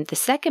in the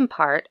second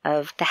part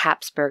of the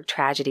Habsburg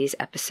Tragedies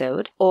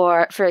episode.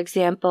 Or, for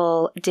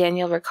example,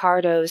 Daniel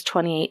Ricciardo's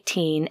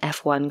 2018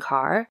 F1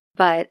 car.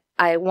 But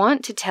I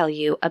want to tell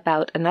you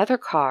about another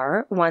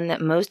car, one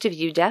that most of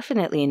you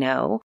definitely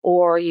know,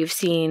 or you've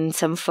seen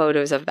some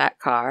photos of that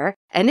car.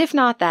 And if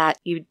not that,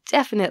 you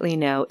definitely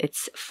know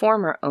its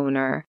former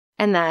owner,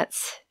 and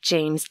that's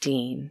James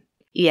Dean.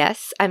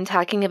 Yes, I'm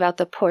talking about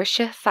the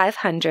Porsche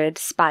 500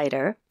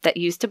 Spyder that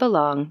used to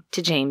belong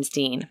to James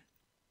Dean.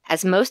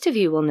 As most of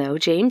you will know,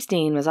 James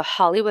Dean was a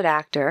Hollywood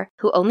actor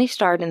who only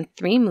starred in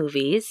 3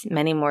 movies,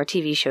 many more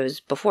TV shows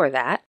before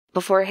that,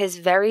 before his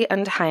very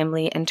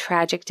untimely and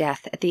tragic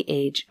death at the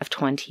age of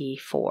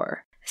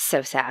 24.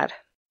 So sad.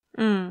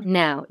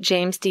 Now,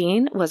 James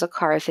Dean was a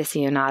car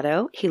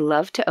aficionado. He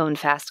loved to own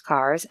fast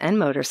cars and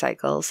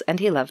motorcycles, and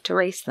he loved to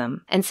race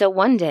them. And so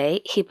one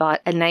day, he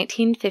bought a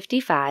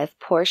 1955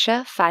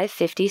 Porsche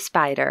 550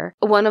 Spyder,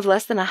 one of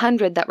less than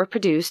 100 that were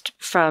produced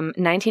from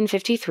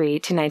 1953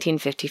 to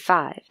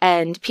 1955.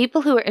 And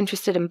people who were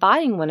interested in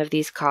buying one of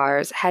these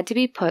cars had to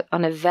be put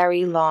on a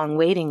very long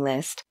waiting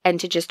list and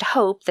to just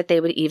hope that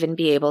they would even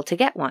be able to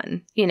get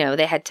one. You know,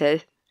 they had to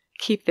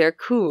keep their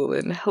cool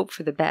and hope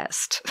for the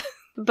best.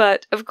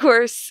 But, of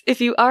course, if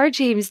you are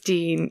James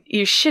Dean,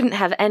 you shouldn't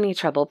have any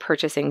trouble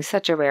purchasing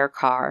such a rare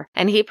car,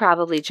 and he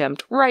probably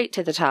jumped right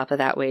to the top of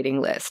that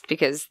waiting list,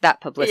 because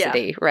that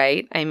publicity,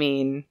 right? I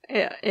mean,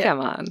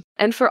 come on.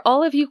 And for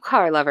all of you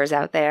car lovers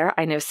out there,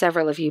 I know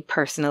several of you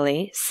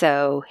personally,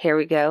 so here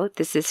we go.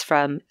 This is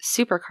from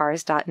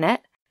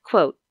supercars.net.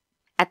 Quote,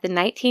 "At the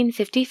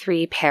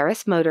 1953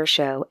 Paris Motor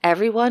Show,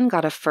 everyone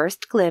got a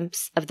first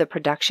glimpse of the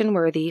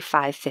production-worthy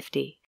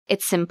 550.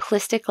 Its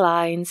simplistic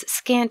lines,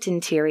 scant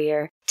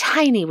interior,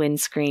 tiny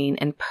windscreen,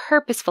 and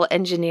purposeful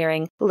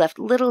engineering left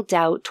little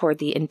doubt toward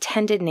the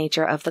intended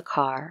nature of the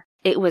car.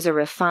 It was a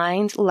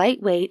refined,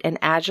 lightweight, and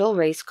agile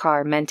race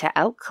car meant to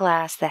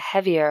outclass the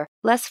heavier,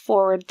 less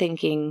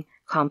forward-thinking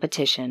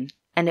competition,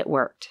 and it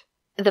worked.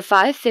 The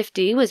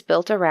 550 was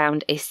built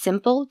around a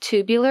simple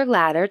tubular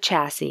ladder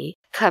chassis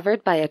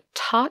covered by a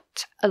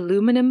taut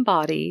aluminum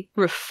body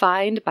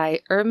refined by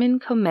Ermin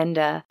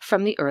Komenda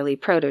from the early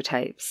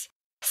prototypes.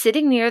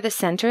 Sitting near the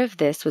center of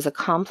this was a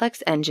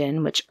complex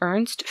engine which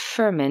Ernst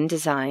Fuhrmann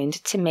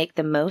designed to make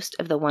the most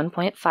of the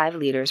 1.5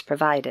 liters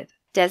provided.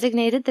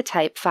 Designated the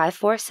Type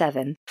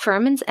 547,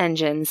 Fuhrmann's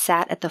engine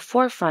sat at the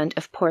forefront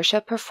of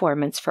Porsche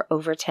performance for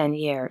over 10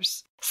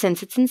 years.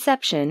 Since its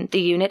inception,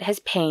 the unit has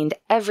pained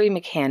every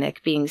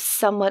mechanic being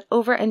somewhat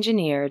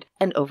over-engineered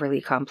and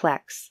overly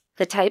complex.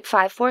 The Type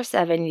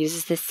 547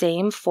 uses the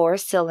same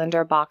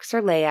 4-cylinder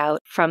boxer layout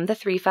from the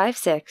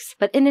 356,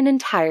 but in an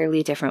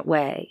entirely different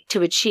way.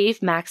 To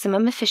achieve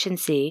maximum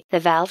efficiency, the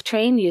valve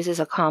train uses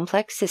a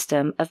complex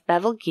system of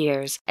bevel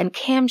gears and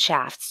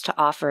camshafts to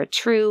offer a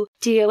true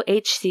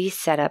DOHC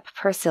setup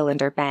per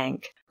cylinder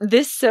bank.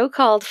 This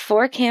so-called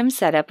 4-cam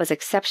setup was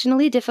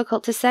exceptionally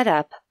difficult to set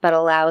up, but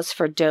allows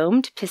for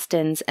domed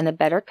pistons and a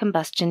better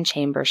combustion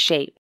chamber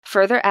shape.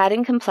 Further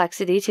adding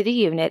complexity to the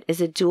unit is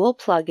a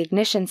dual-plug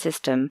ignition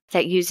system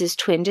that uses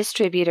twin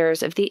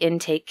distributors of the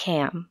intake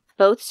cam.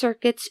 Both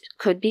circuits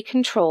could be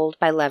controlled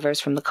by levers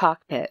from the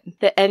cockpit.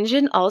 The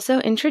engine also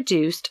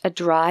introduced a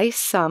dry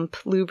sump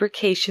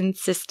lubrication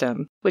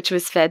system, which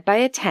was fed by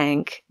a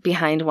tank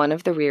behind one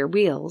of the rear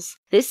wheels.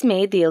 This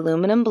made the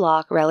aluminum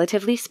block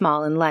relatively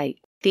small and light.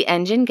 The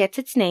engine gets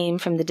its name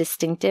from the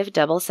distinctive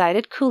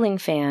double-sided cooling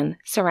fan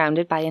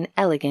surrounded by an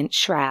elegant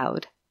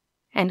shroud."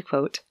 End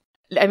quote.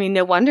 I mean,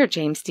 no wonder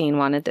James Dean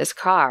wanted this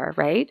car,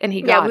 right? And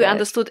he got it. Yeah, we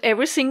understood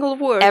every single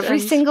word. Every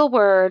single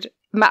word.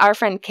 Our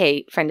friend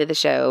Kate, friend of the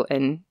show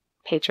and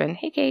patron,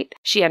 hey Kate,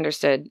 she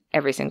understood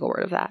every single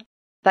word of that.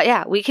 But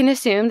yeah, we can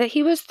assume that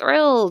he was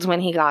thrilled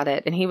when he got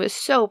it, and he was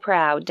so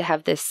proud to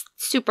have this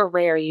super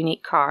rare,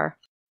 unique car.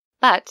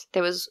 But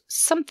there was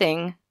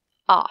something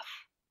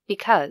off,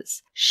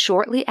 because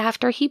shortly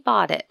after he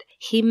bought it,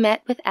 he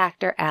met with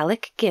actor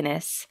Alec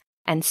Guinness,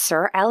 and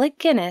Sir Alec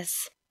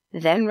Guinness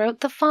then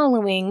wrote the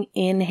following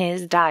in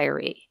his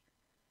diary.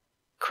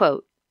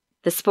 Quote,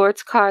 "The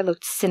sports car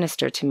looked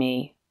sinister to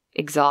me,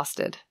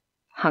 exhausted,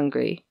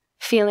 hungry,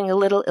 feeling a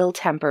little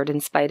ill-tempered in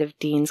spite of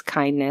Dean's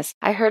kindness.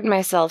 I heard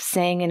myself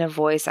saying in a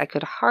voice I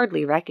could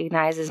hardly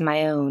recognize as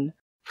my own,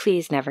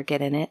 'Please never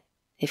get in it.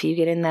 If you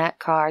get in that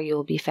car, you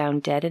will be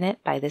found dead in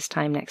it by this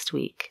time next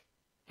week.'"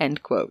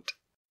 End quote.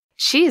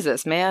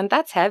 Jesus, man,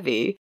 that's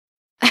heavy.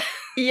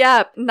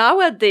 Yeah,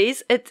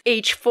 nowadays, at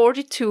age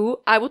 42,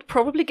 I would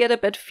probably get a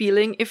bad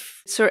feeling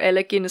if Sir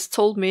Alec Guinness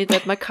told me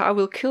that my car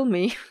will kill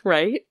me.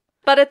 Right?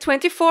 But at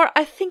 24,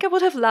 I think I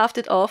would have laughed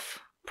it off,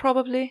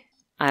 probably.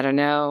 I don't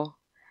know.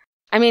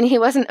 I mean, he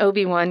wasn't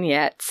Obi-Wan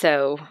yet,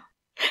 so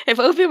if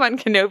Obi-Wan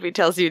Kenobi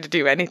tells you to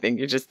do anything,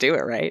 you just do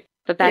it, right?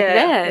 But back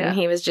then,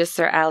 he was just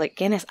Sir Alec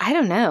Guinness. I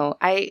don't know.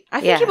 I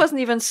think he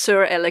wasn't even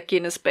Sir Alec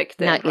Guinness back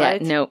then, Not right?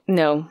 yet.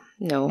 No,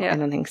 I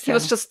don't think so. He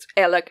was just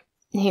Alec.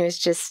 He was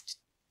just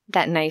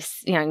that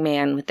nice young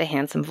man with the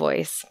handsome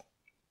voice.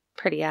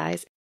 Pretty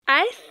eyes.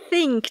 I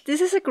think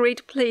this is a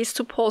great place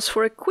to pause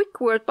for a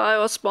quick word by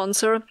our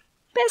sponsor,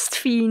 Best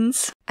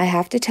Fiends. I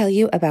have to tell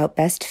you about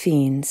Best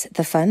Fiends,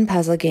 the fun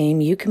puzzle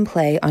game you can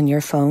play on your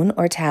phone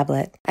or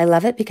tablet. I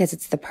love it because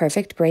it's the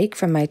perfect break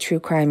from my true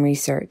crime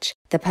research.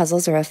 The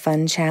puzzles are a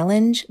fun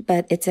challenge,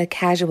 but it's a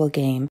casual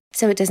game,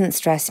 so it doesn't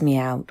stress me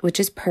out, which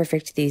is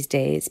perfect these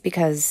days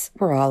because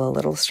we're all a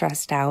little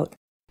stressed out.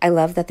 I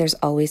love that there's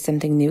always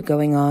something new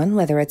going on,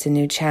 whether it's a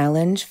new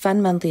challenge,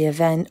 fun monthly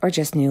event, or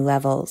just new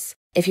levels.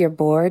 If you're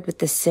bored with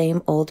the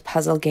same old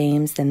puzzle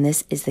games, then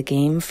this is the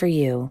game for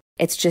you.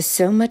 It's just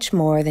so much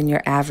more than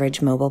your average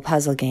mobile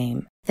puzzle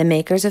game. The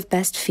makers of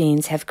Best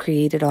Fiends have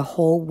created a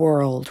whole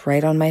world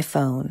right on my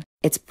phone.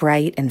 It's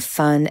bright and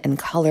fun and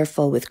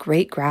colorful with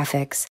great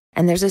graphics,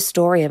 and there's a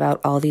story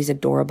about all these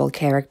adorable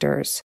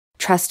characters.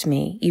 Trust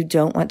me, you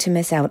don't want to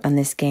miss out on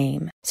this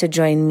game. So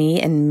join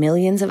me and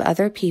millions of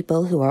other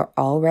people who are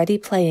already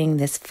playing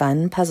this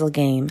fun puzzle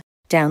game.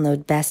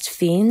 Download Best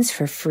Fiends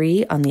for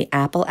free on the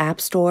Apple App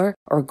Store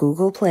or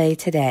Google Play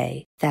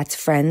today. That's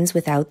Friends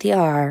without the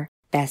R,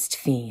 Best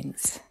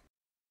Fiends.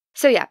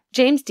 So yeah,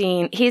 James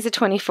Dean, he's a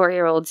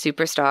 24-year-old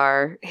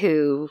superstar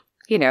who,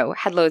 you know,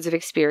 had loads of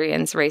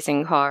experience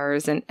racing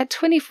cars. And at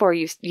 24,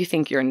 you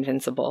think you're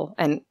invincible.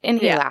 And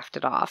he laughed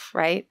it off,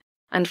 right?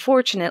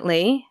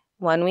 Unfortunately,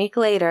 1 week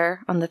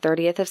later, on the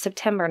 30th of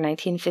September,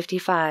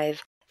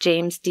 1955,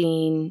 James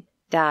Dean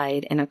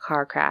died in a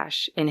car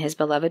crash in his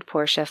beloved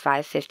Porsche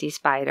 550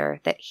 Spider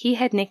that he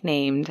had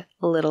nicknamed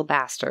Little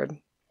Bastard.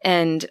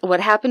 And what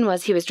happened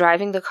was he was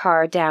driving the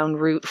car down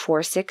Route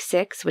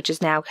 466, which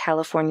is now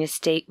California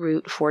State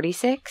Route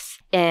 46,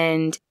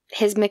 and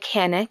his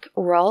mechanic,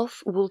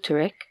 Rolf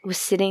Wulterich, was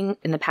sitting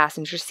in the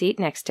passenger seat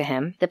next to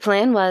him. The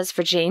plan was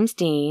for James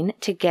Dean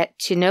to get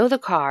to know the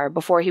car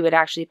before he would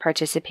actually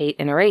participate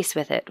in a race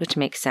with it, which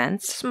makes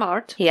sense.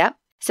 Smart. Yep.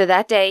 So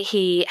that day,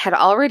 he had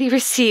already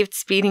received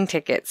speeding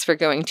tickets for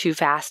going too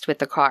fast with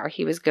the car.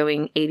 He was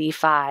going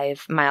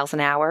 85 miles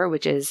an hour,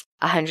 which is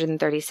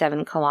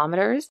 137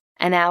 kilometers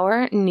an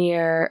hour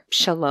near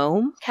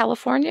Shalom,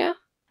 California,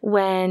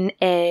 when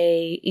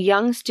a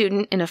young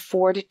student in a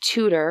Ford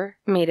Tudor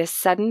made a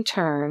sudden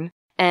turn.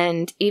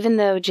 And even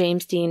though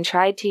James Dean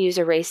tried to use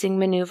a racing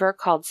maneuver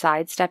called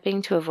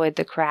sidestepping to avoid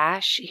the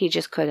crash, he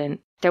just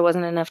couldn't. There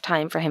wasn't enough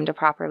time for him to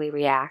properly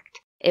react.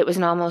 It was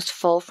an almost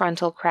full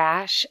frontal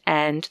crash,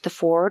 and the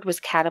Ford was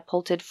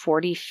catapulted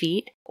 40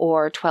 feet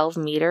or 12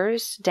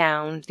 meters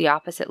down the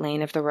opposite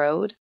lane of the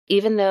road.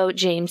 Even though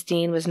James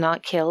Dean was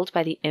not killed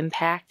by the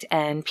impact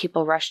and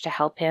people rushed to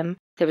help him,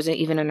 there was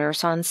even a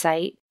nurse on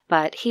site,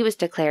 but he was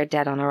declared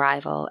dead on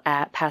arrival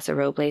at Paso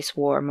Robles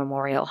War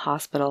Memorial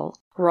Hospital.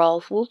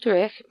 Rolf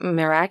Wulterich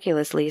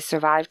miraculously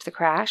survived the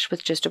crash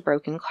with just a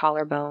broken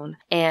collarbone,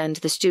 and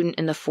the student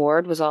in the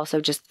Ford was also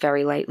just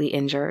very lightly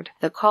injured.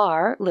 The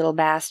car, Little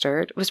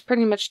Bastard, was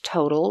pretty much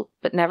totaled,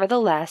 but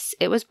nevertheless,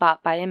 it was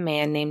bought by a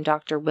man named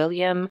Dr.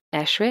 William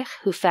Eschrich,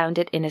 who found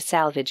it in a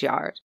salvage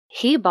yard.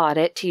 He bought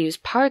it to use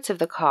parts of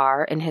the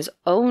car in his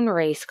own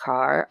race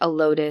car, a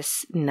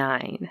Lotus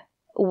 9.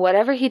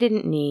 Whatever he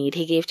didn't need,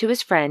 he gave to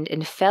his friend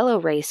and fellow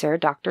racer,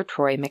 Dr.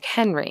 Troy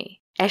McHenry.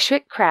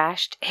 Eschrich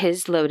crashed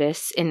his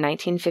Lotus in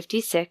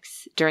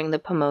 1956 during the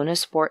Pomona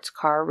sports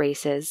car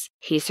races.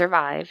 He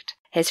survived.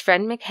 His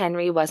friend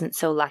McHenry wasn't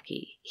so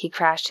lucky. He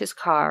crashed his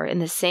car in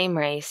the same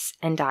race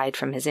and died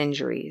from his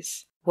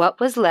injuries. What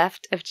was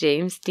left of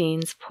James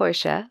Dean's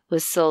Porsche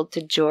was sold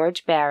to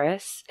George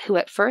Barris, who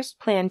at first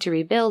planned to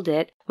rebuild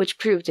it, which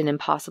proved an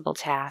impossible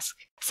task.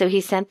 So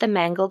he sent the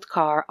mangled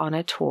car on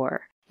a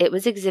tour. It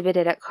was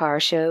exhibited at car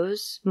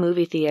shows,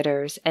 movie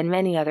theaters, and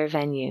many other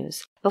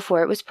venues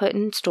before it was put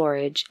in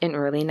storage in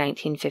early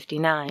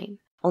 1959.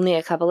 Only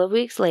a couple of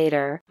weeks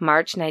later,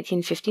 March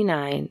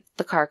 1959,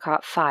 the car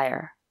caught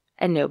fire,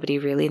 and nobody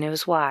really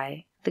knows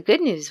why. The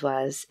good news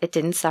was it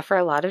didn't suffer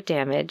a lot of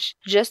damage.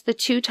 Just the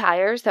 2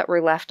 tires that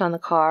were left on the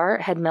car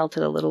had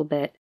melted a little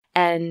bit.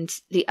 And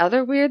the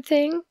other weird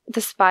thing,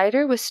 the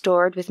Spider was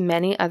stored with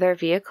many other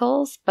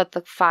vehicles, but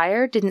the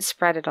fire didn't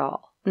spread at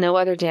all. No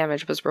other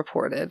damage was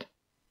reported,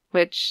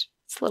 which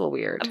is a little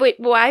weird. Wait,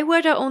 why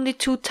were there only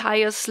 2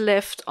 tires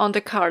left on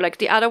the car? Like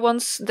the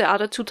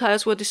other 2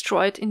 tires were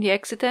destroyed in the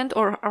accident,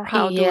 or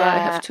how do I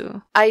have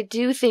to? I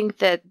do think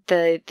that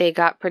they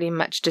got pretty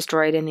much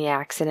destroyed in the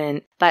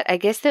accident, but I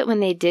guess that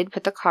when they did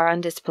put the car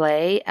on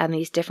display on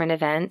these different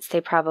events,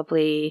 they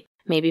probably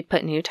maybe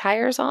put new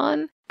tires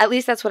on. At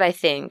least that's what I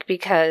think,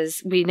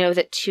 because we know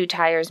that 2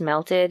 tires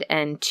melted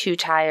and 2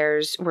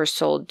 tires were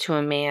sold to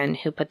a man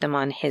who put them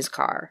on his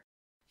car.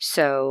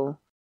 So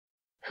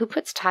who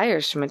puts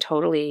tires from a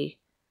totally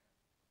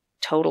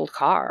totaled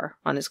car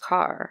on his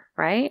car,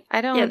 right? I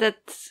don't... Yeah, that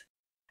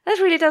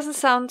really doesn't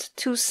sound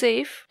too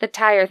safe. The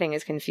tire thing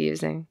is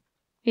confusing.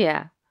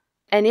 Yeah.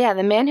 And yeah,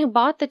 the man who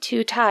bought the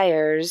 2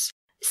 tires,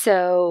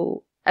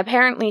 so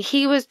apparently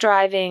he was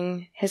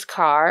driving his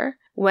car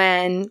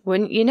when,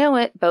 wouldn't you know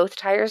it, both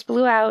tires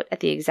blew out at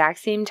the exact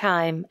same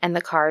time and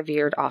the car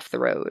veered off the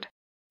road.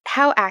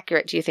 How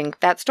accurate do you think?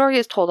 That story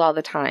is told all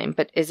the time,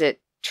 but is it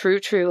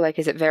true? Like,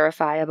 is it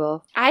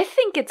verifiable? I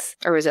think it's...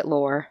 Or is it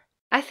lore?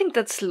 I think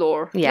that's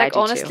lore. Yeah, like,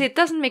 honestly, it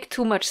doesn't make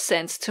too much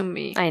sense to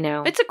me. I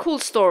know. It's a cool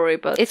story,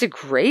 but... It's a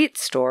great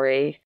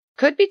story.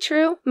 Could be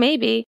true,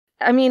 maybe.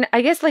 I mean,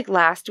 I guess like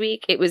last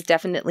week, it was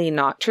definitely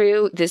not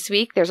true. This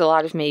week, there's a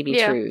lot of maybe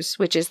trues,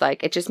 which is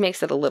like, it just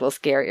makes it a little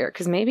scarier,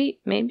 because maybe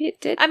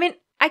it did. I mean,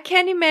 I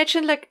can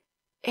imagine like,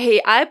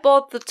 hey, I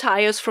bought the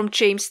tires from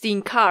James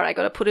Dean car, I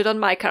gotta put it on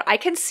my car. I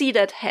can see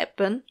that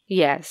happen.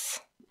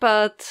 Yes.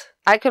 But...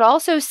 I could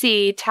also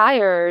see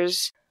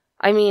tires.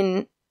 I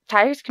mean,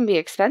 tires can be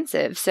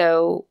expensive,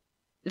 so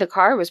the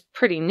car was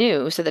pretty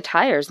new, so the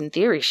tires, in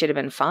theory, should have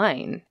been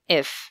fine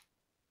if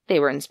they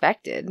were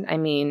inspected. I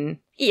mean...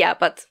 Yeah,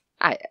 but...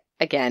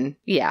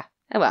 Yeah.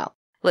 Well,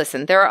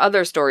 listen, there are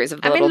other stories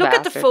of the little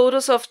bastard. At the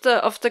photos of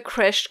the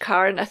crashed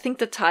car, and I think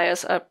the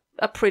tires are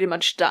pretty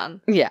much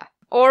done. Yeah.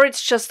 Or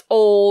it's just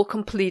all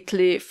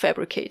completely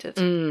fabricated.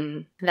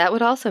 That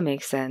would also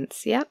make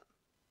sense. Yep.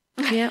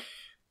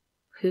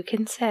 Who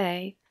can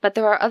say? But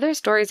there are other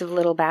stories of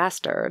Little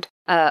Bastard.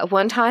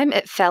 One time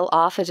it fell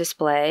off a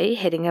display,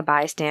 hitting a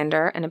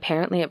bystander, and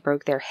apparently it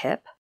broke their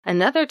hip.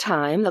 Another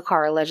time, the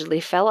car allegedly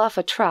fell off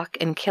a truck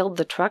and killed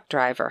the truck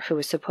driver, who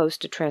was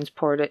supposed to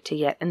transport it to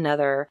yet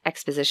another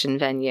exposition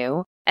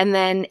venue. And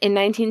then in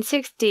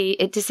 1960,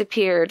 it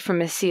disappeared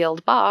from a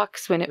sealed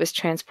box when it was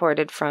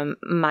transported from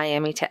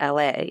Miami to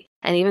LA.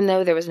 And even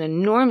though there was an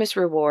enormous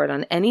reward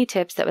on any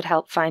tips that would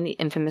help find the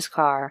infamous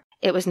car,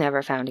 it was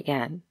never found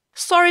again.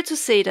 Sorry to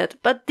say that,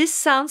 but this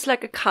sounds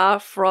like a car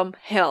from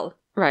hell.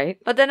 Right.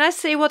 But then I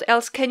say, what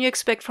else can you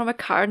expect from a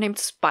car named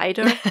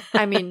Spider?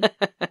 I mean...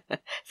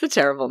 It's a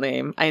terrible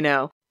name, I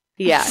know.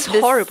 Yeah. It's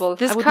horrible.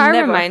 This car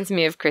reminds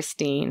me of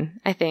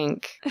Christine, I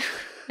think.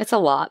 It's a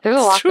lot. There's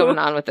a lot going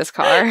on with this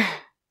car.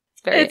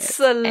 It's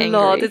a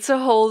lot. It's a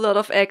whole lot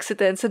of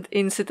accidents and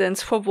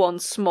incidents for one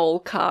small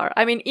car.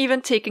 I mean,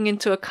 even taking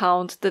into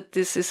account that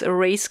this is a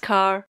race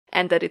car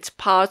and that its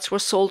parts were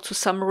sold to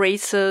some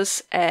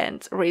racers,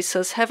 and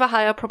racers have a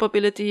higher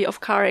probability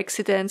of car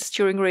accidents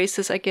during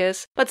races, I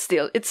guess. But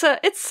still, it's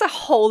a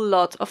whole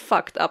lot of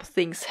fucked up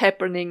things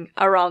happening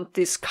around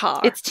this car.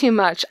 It's too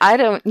much.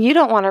 You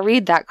don't want to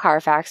read that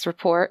Carfax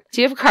report.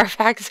 Do you have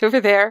Carfax over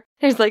there?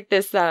 There's like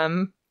this,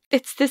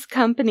 it's this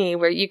company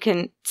where you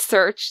can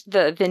search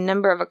the VIN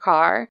number of a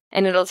car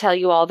and it'll tell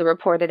you all the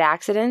reported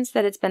accidents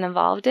that it's been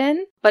involved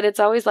in. But it's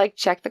always like,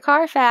 check the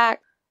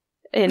Carfax,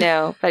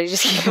 but I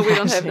just keep We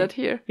don't have that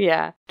here.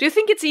 Yeah. Do you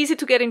think it's easy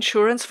to get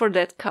insurance for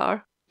that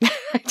car?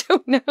 I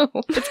don't know.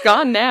 It's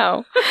gone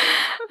now.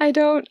 I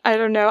don't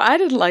know. I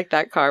didn't like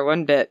that car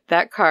one bit.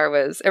 That car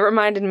it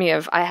reminded me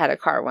of, I had a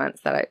car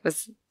once that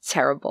was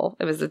terrible.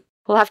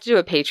 We'll have to do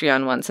a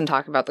Patreon once and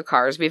talk about the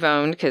cars we've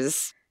owned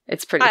because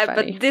it's pretty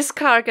funny. But this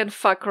car can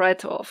fuck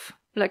right off.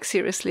 Like,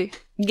 seriously.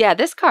 Yeah,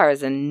 this car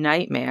is a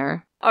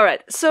nightmare.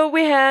 Alright, so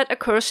we had a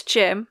cursed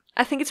gem.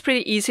 I think it's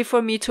pretty easy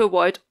for me to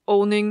avoid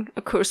owning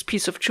a cursed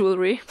piece of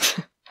jewelry.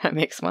 That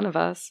makes one of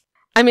us.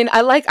 I mean,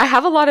 I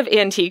have a lot of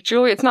antique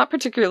jewelry. It's not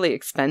particularly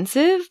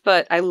expensive,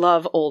 but I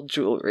love old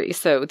jewelry.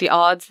 So the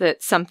odds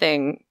that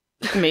something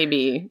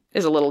maybe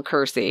is a little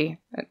cursy,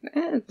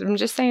 I'm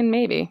just saying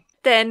maybe.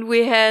 Then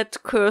we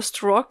had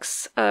cursed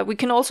rocks. We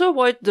can also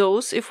avoid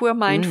those if we're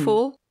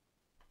mindful.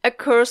 A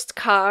cursed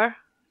car.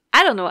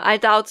 I don't know. I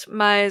doubt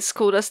my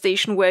Skoda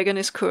station wagon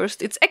is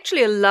cursed. It's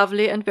actually a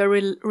lovely and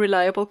very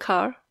reliable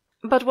car.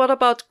 But what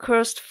about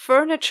cursed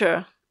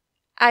furniture?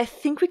 I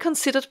think we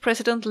considered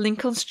President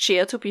Lincoln's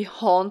chair to be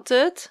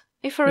haunted,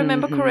 if I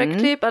remember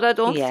correctly, but I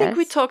don't think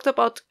we talked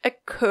about a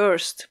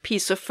cursed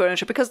piece of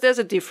furniture, because there's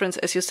a difference,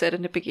 as you said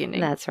in the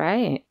beginning. That's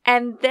right.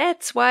 And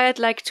that's why I'd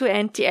like to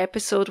end the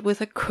episode with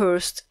a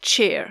cursed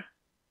chair.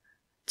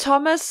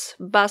 Thomas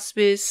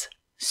Busby's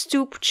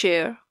stoop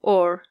chair,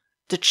 or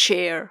the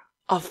chair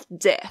of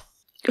death.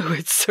 Oh,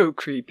 it's so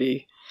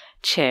creepy.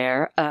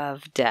 Chair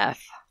of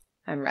death.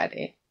 I'm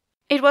ready.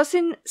 It was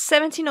in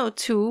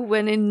 1702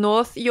 when in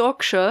North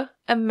Yorkshire,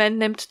 a man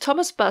named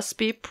Thomas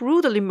Busby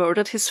brutally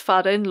murdered his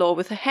father-in-law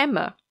with a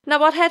hammer.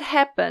 Now, what had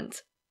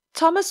happened?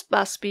 Thomas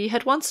Busby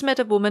had once met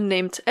a woman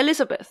named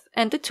Elizabeth,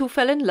 and the two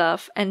fell in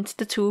love, and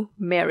the two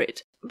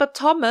married. But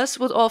Thomas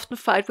would often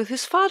fight with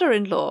his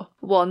father-in-law.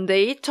 One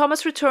day,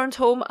 Thomas returned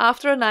home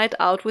after a night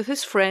out with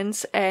his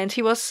friends, and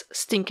he was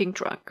stinking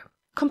drunk,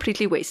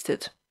 completely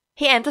wasted.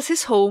 He enters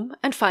his home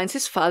and finds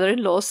his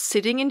father-in-law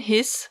sitting in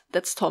his,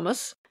 that's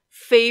Thomas,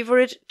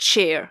 favorite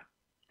chair.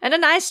 And a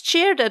nice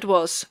chair that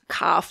was,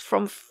 carved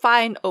from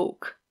fine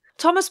oak.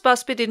 Thomas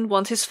Busby didn't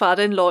want his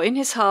father-in-law in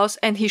his house,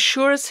 and he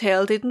sure as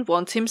hell didn't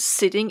want him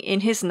sitting in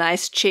his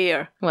nice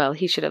chair. Well,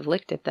 he should have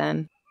licked it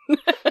then.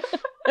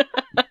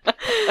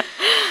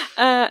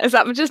 Is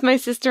that just my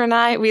sister and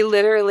I? We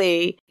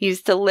literally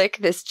used to lick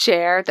this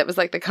chair that was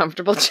like the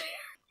comfortable chair.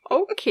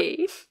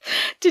 Okay.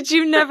 Did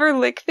you never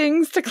lick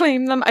things to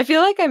claim them? I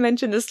feel like I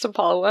mentioned this to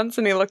Paul once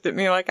and he looked at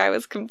me like I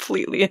was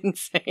completely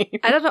insane.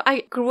 I don't know.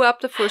 I grew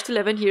up the first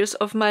 11 years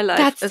of my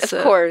life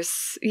of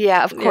course.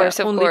 Yeah, of course,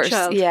 of only course.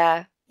 Child.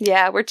 Yeah.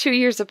 Yeah, we're 2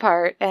 years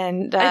apart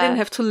and I didn't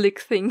have to lick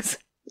things.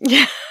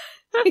 Yeah.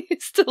 we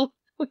used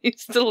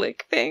to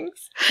lick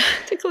things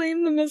to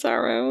claim them as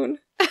our own.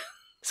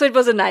 So it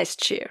was a nice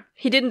chair.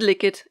 He didn't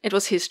lick it. It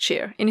was his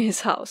chair in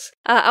his house.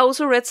 I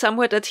also read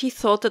somewhere that he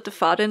thought that the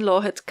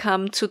father-in-law had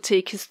come to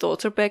take his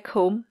daughter back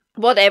home.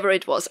 Whatever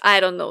it was, I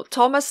don't know.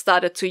 Thomas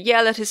started to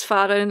yell at his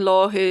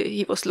father-in-law.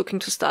 He was looking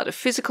to start a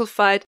physical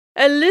fight.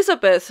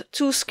 Elizabeth,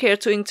 too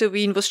scared to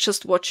intervene, was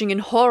just watching in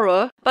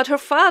horror. But her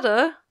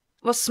father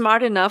was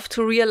smart enough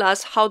to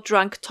realize how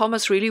drunk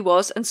Thomas really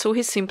was, and so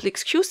he simply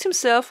excused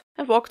himself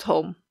and walked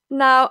home.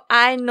 Now,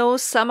 I know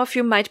some of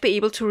you might be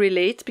able to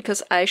relate,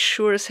 because I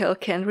sure as hell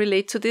can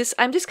relate to this.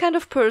 I'm this kind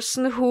of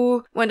person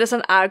who, when there's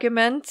an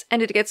argument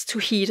and it gets too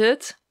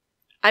heated,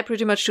 I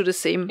pretty much do the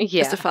same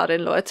as the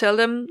father-in-law. I tell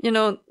them,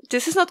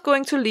 this is not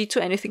going to lead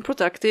to anything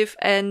productive,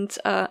 and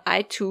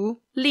I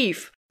too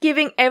leave.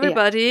 Giving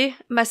everybody,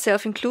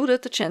 myself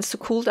included, the chance to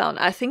cool down.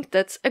 I think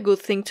that's a good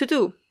thing to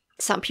do.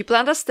 Some people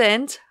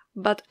understand,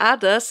 but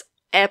others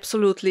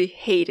absolutely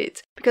hate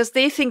it. Because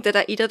they think that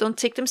I either don't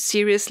take them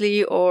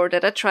seriously, or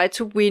that I try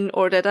to win,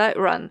 or that I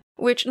run.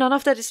 Which none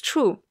of that is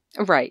true.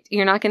 Right.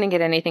 You're not going to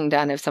get anything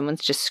done if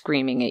someone's just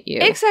screaming at you.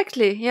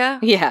 Exactly, yeah.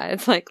 Yeah,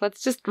 it's like,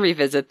 let's just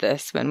revisit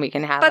this when we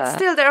can have But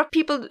still, there are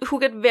people who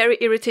get very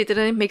irritated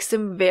and it makes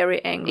them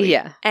very angry.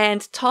 Yeah.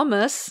 And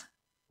Thomas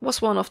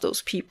was one of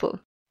those people.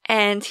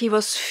 And he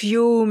was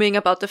fuming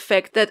about the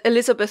fact that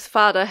Elizabeth's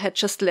father had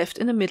just left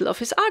in the middle of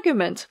his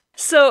argument.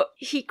 So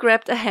he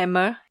grabbed a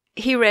hammer,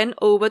 he ran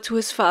over to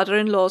his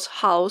father-in-law's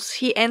house,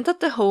 he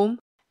entered the home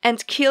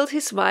and killed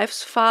his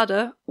wife's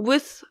father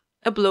with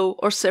a blow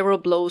or several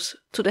blows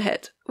to the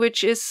head,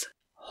 which is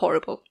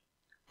horrible.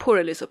 Poor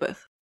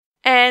Elizabeth.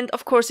 And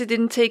of course it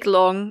didn't take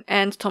long,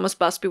 and Thomas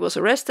Busby was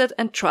arrested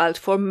and tried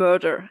for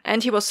murder,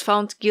 and he was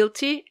found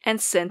guilty and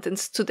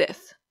sentenced to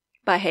death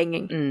by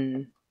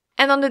hanging.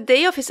 And on the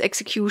day of his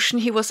execution,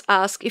 he was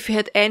asked if he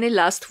had any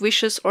last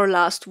wishes or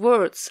last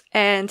words,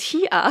 and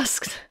he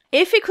asked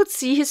if he could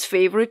see his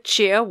favorite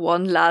chair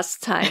one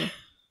last time.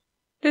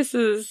 This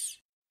is...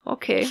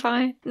 Okay.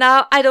 fine.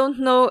 Now, I don't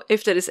know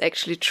if that is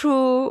actually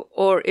true,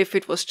 or if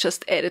it was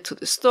just added to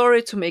the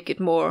story to make it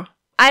more...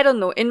 I don't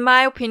know. In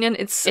my opinion,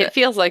 it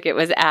feels like it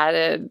was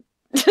added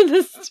to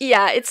this.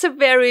 Yeah, it's a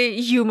very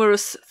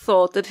humorous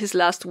thought that his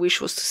last wish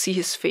was to see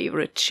his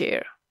favorite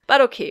chair. But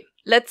okay,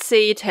 let's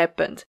say it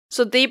happened.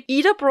 So they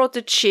either brought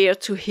the chair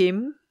to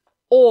him,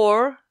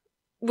 or,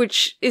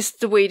 which is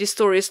the way the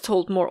story is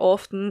told more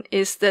often,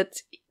 is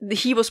that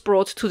he was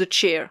brought to the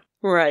chair.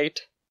 Right.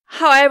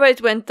 However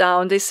it went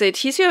down, they said,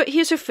 here's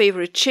your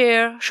favorite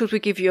chair. Should we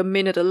give you a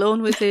minute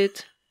alone with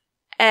it?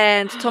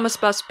 And Thomas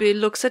Busby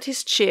looks at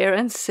his chair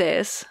and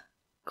says,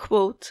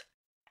 quote,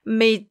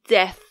 "May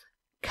death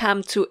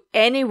come to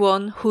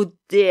anyone who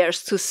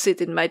dares to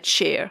sit in my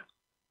chair."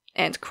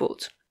 End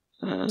quote.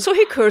 So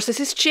he curses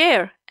his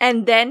chair,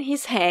 and then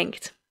he's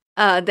hanged.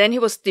 Then he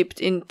was dipped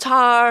in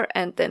tar,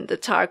 and then the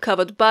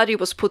tar-covered body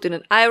was put in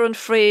an iron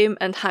frame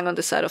and hung on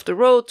the side of the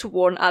road to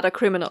warn other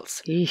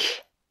criminals. Eesh.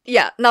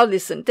 Yeah, now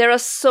listen, there are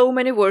so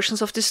many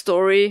versions of this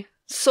story,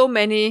 so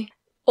many,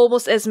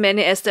 almost as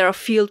many as there are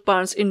field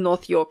barns in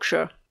North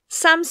Yorkshire.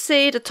 Some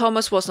say that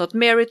Thomas was not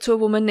married to a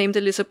woman named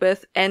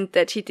Elizabeth, and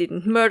that he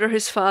didn't murder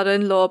his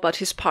father-in-law but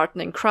his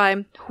partner in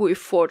crime, who he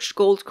forged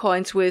gold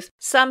coins with.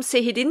 Some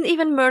say he didn't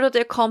even murder the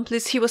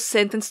accomplice, he was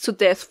sentenced to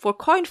death for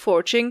coin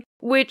forging,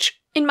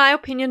 which, in my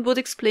opinion, would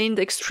explain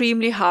the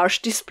extremely harsh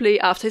display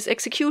after his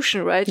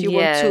execution, right? You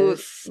want to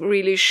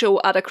really show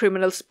other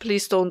criminals,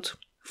 please don't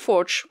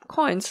forge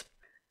coins.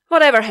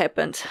 Whatever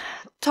happened,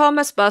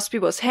 Thomas Busby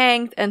was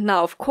hanged, and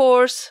now, of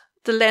course,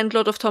 the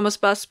landlord of Thomas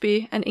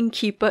Busby, an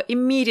innkeeper,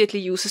 immediately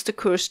uses the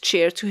cursed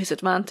chair to his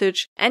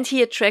advantage, and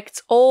he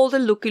attracts all the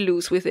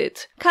looky-loos with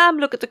it. Come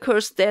look at the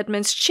cursed dead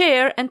man's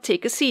chair and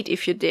take a seat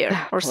if you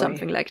dare, or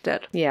something like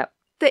that. Yeah.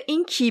 The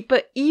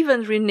innkeeper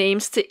even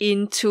renames the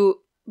inn to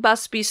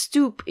Busby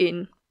Stoop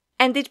Inn.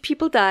 And did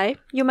people die,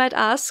 you might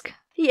ask?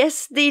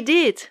 Yes, they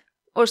did.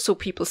 Or so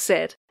people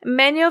said.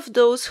 Many of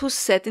those who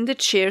sat in the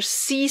chair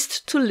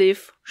ceased to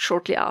live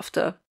shortly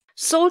after.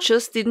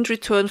 Soldiers didn't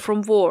return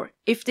from war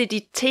if they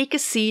did take a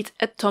seat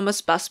at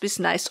Thomas Busby's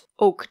nice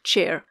oak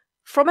chair.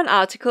 From an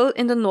article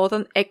in the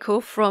Northern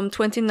Echo from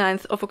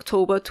 29th of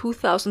October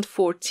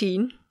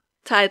 2014,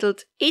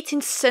 titled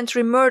 18th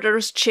Century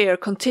Murderer's Chair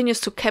Continues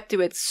to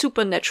Captivate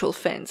Supernatural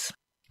Fans.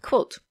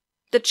 Quote,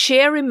 "The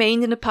chair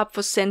remained in the pub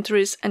for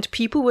centuries and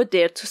people were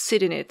dared to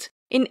sit in it.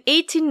 In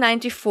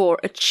 1894,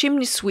 a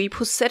chimney sweep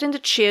who sat in the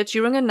chair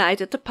during a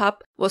night at the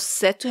pub was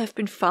said to have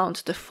been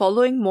found the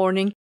following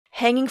morning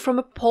hanging from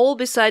a pole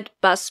beside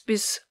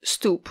Busby's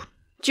stoop.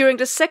 During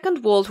the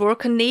Second World War,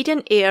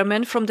 Canadian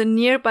airmen from the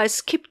nearby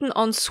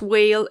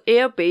Skipton-on-Swale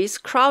Air Base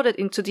crowded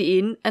into the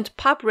inn, and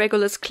pub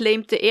regulars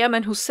claimed the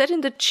airman who sat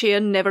in the chair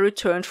never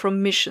returned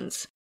from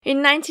missions. In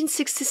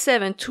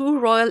 1967, 2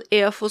 Royal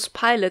Air Force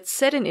pilots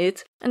sat in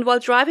it, and while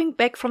driving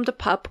back from the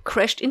pub,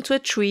 crashed into a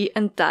tree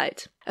and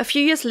died. A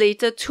few years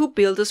later, 2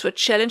 builders were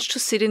challenged to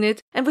sit in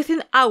it, and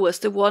within hours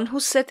the one who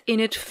sat in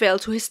it fell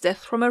to his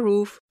death from a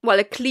roof, while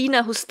a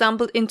cleaner who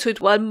stumbled into it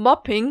while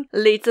mopping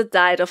later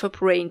died of a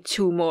brain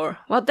tumor."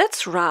 Wow,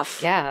 that's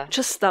rough. Yeah.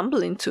 Just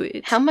stumble into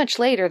it. How much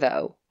later,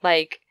 though?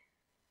 Like...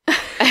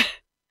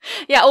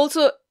 Yeah,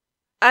 also,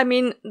 I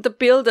mean, the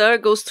builder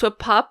goes to a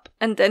pub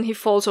and then he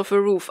falls off a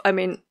roof. I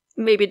mean,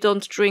 maybe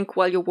don't drink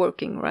while you're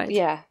working, right?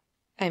 Yeah.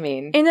 I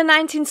mean... In the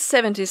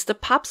 1970s, the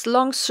pub's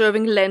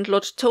long-serving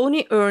landlord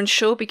Tony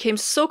Earnshaw became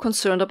so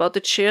concerned about the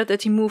chair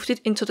that he moved it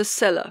into the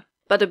cellar.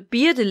 But a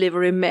beer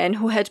delivery man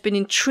who had been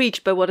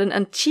intrigued by what an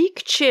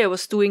antique chair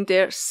was doing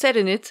there sat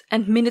in it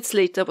and minutes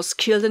later was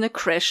killed in a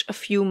crash a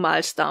few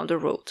miles down the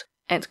road.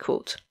 End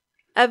quote.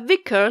 A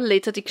vicar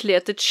later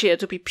declared the chair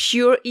to be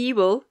pure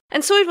evil,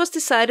 and so it was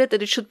decided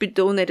that it should be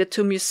donated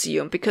to a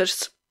museum,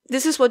 because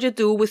this is what you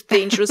do with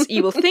dangerous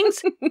evil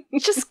things.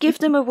 Just give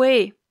them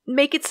away.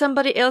 make it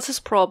somebody else's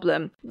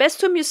problem. Best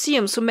to a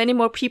museum so many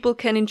more people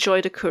can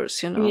enjoy the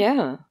curse,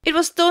 Yeah. It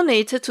was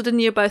donated to the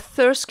nearby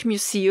Thirsk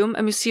Museum,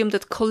 a museum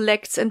that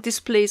collects and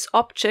displays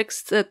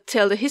objects that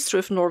tell the history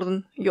of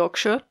Northern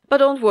Yorkshire. But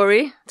don't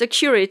worry, the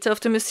curator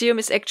of the museum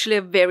is actually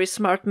a very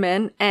smart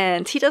man,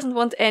 and he doesn't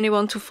want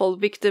anyone to fall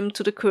victim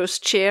to the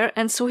cursed chair,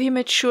 and so he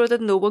made sure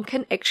that no one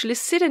can actually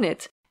sit in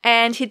it.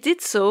 And he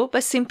did so by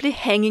simply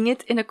hanging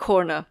it in a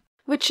corner,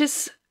 which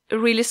is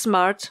really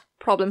smart.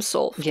 Problem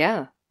solved.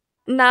 Yeah.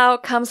 Now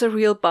comes a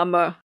real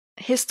bummer.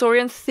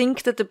 Historians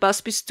think that the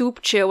Busby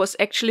stoop chair was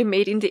actually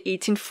made in the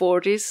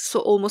 1840s, so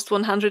almost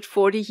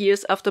 140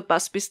 years after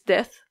Busby's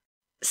death.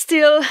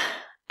 Still,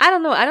 I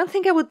don't know, I don't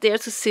think I would dare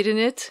to sit in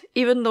it,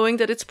 even knowing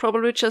that it's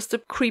probably just a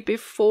creepy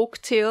folk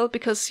tale,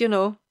 because,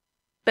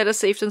 better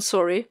safe than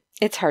sorry.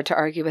 It's hard to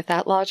argue with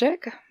that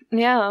logic.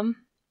 Yeah.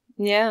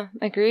 Yeah,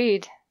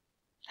 agreed.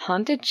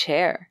 Haunted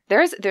chair.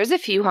 There's a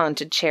few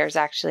haunted chairs,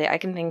 actually. I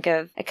can think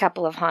of a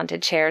couple of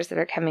haunted chairs that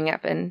are coming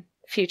up in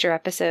future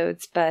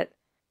episodes, but,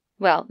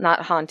 well,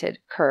 not haunted,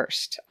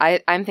 cursed.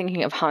 I'm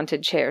thinking of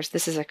haunted chairs.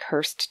 This is a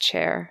cursed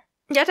chair.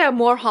 Yeah, there are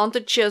more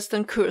haunted chairs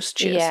than cursed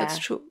chairs, That's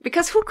true.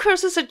 Because who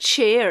curses a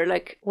chair?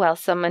 Well,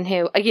 someone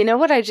who... You know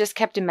what I just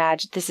kept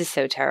imagining? This is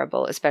so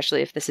terrible,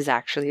 especially if this is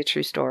actually a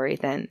true story,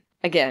 then...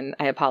 Again,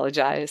 I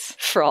apologize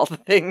for all the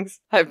things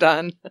I've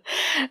done.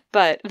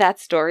 But that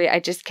story, I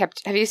just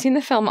kept... Have you seen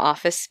the film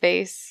Office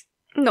Space?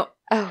 No.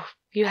 Oh,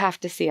 you have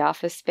to see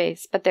Office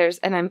Space. But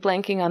and I'm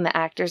blanking on the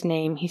actor's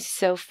name. He's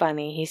so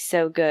funny. He's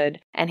so good.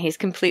 And he's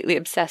completely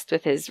obsessed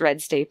with his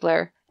red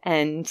stapler.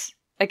 And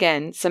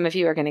again, some of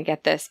you are going to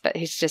get this, but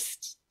he's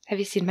just... Have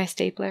you seen my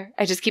stapler?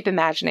 I just keep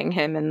imagining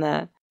him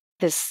in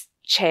this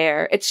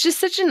chair. It's just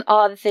such an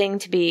odd thing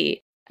to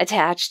be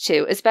attached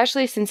to,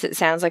 especially since it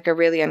sounds like a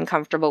really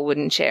uncomfortable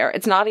wooden chair.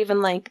 It's not even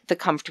like the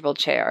comfortable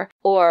chair.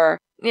 Or,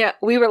 yeah,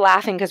 we were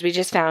laughing because we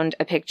just found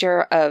a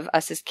picture of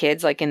us as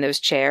kids, like in those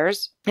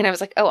chairs. And I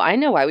was like, oh, I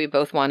know why we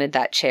both wanted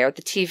that chair.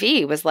 The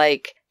TV was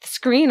like, the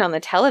screen on the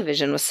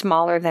television was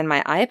smaller than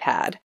my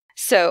iPad.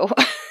 So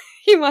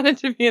he wanted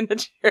to be in the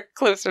chair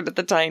closer to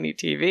the tiny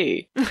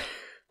TV.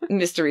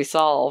 Mystery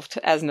solved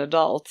as an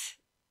adult.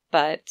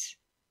 But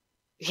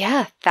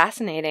yeah,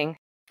 fascinating.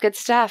 Good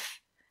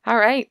stuff. All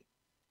right.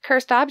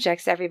 Cursed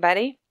objects,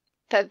 everybody.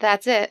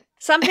 That's it.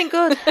 Something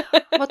good.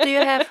 What do you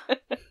have?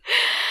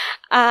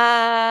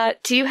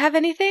 Do you have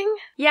anything?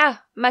 Yeah,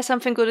 my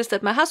something good is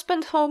that my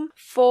husband's home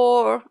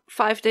for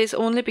 5 days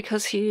only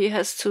because he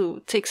has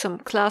to take some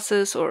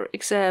classes or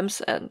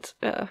exams and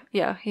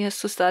he has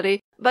to study.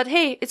 But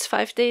hey, it's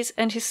 5 days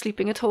and he's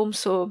sleeping at home,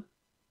 so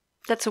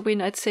that's a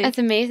win, I'd say. That's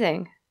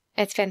amazing.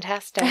 It's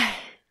fantastic.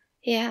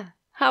 Yeah.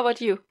 How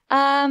about you?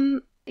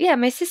 Yeah,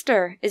 my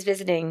sister is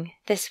visiting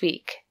this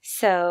week,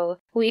 so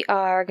we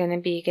are going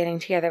to be getting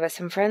together with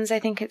some friends, I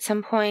think, at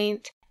some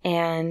point,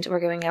 and we're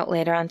going out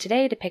later on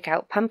today to pick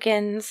out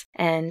pumpkins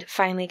and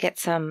finally get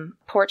some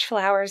porch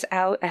flowers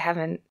out.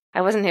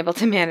 I wasn't able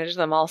to manage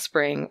them all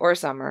spring or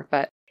summer,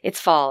 but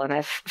it's fall, and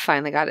I've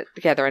finally got it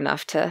together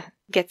enough to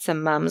get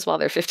some mums while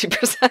they're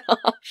 50%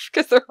 off,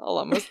 because they're all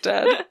almost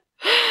dead.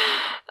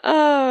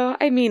 Oh,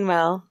 I mean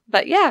well.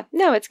 But yeah,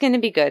 no, it's going to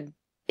be good.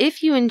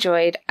 If you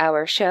enjoyed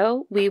our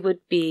show, we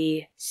would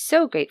be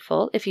so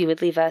grateful if you would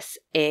leave us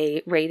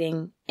a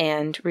rating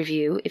and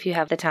review if you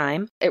have the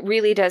time. It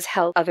really does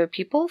help other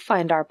people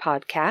find our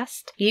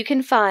podcast. You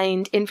can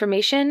find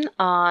information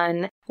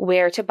on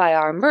where to buy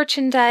our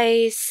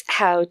merchandise,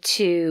 how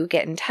to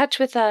get in touch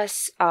with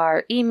us,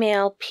 our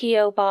email,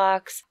 P.O.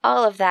 box,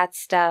 all of that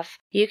stuff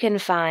you can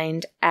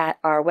find at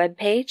our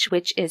webpage,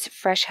 which is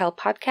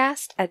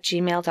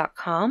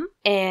freshhellpodcast@gmail.com.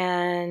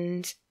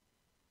 And...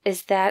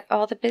 is that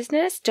all the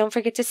business? Don't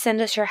forget to send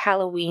us your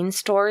Halloween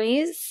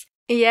stories.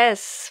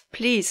 Yes,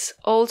 please.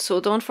 Also,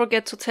 don't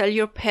forget to tell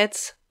your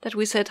pets that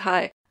we said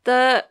hi.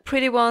 The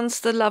pretty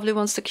ones, the lovely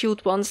ones, the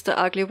cute ones, the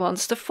ugly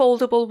ones, the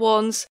foldable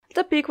ones,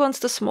 the big ones,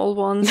 the small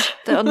ones,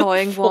 the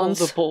annoying ones.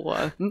 Foldable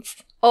ones.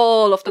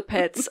 All of the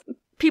pets.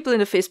 People in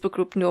the Facebook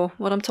group know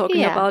what I'm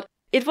talking about.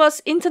 It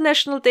was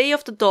International Day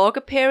of the Dog,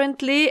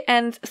 apparently,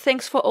 and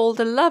thanks for all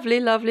the lovely,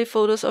 lovely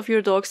photos of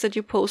your dogs that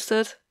you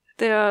posted.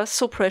 They are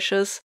so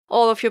precious.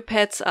 All of your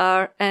pets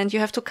are, and you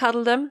have to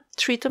cuddle them,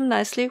 treat them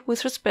nicely,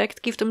 with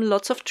respect, give them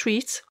lots of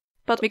treats,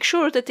 but make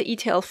sure that they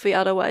eat healthy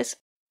otherwise.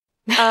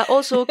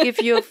 Also,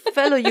 give your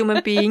fellow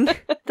human being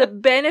the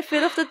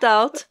benefit of the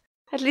doubt,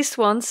 at least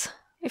once.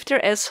 If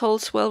they're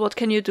assholes, well, what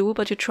can you do?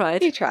 But you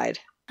tried. You tried.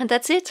 And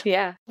that's it.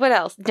 Yeah. What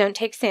else? Don't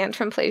take sand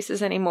from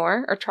places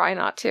anymore, or try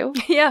not to.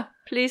 Yeah,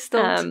 please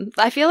don't.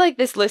 I feel like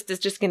this list is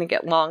just going to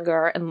get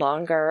longer and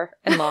longer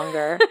and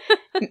longer.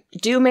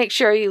 Do make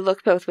sure you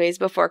look both ways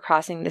before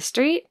crossing the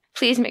street.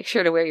 Please make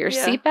sure to wear your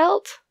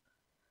seatbelt.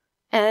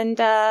 And,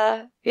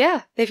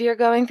 if you're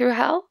going through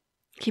hell,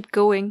 keep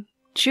going.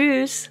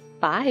 Tschüss.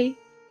 Bye.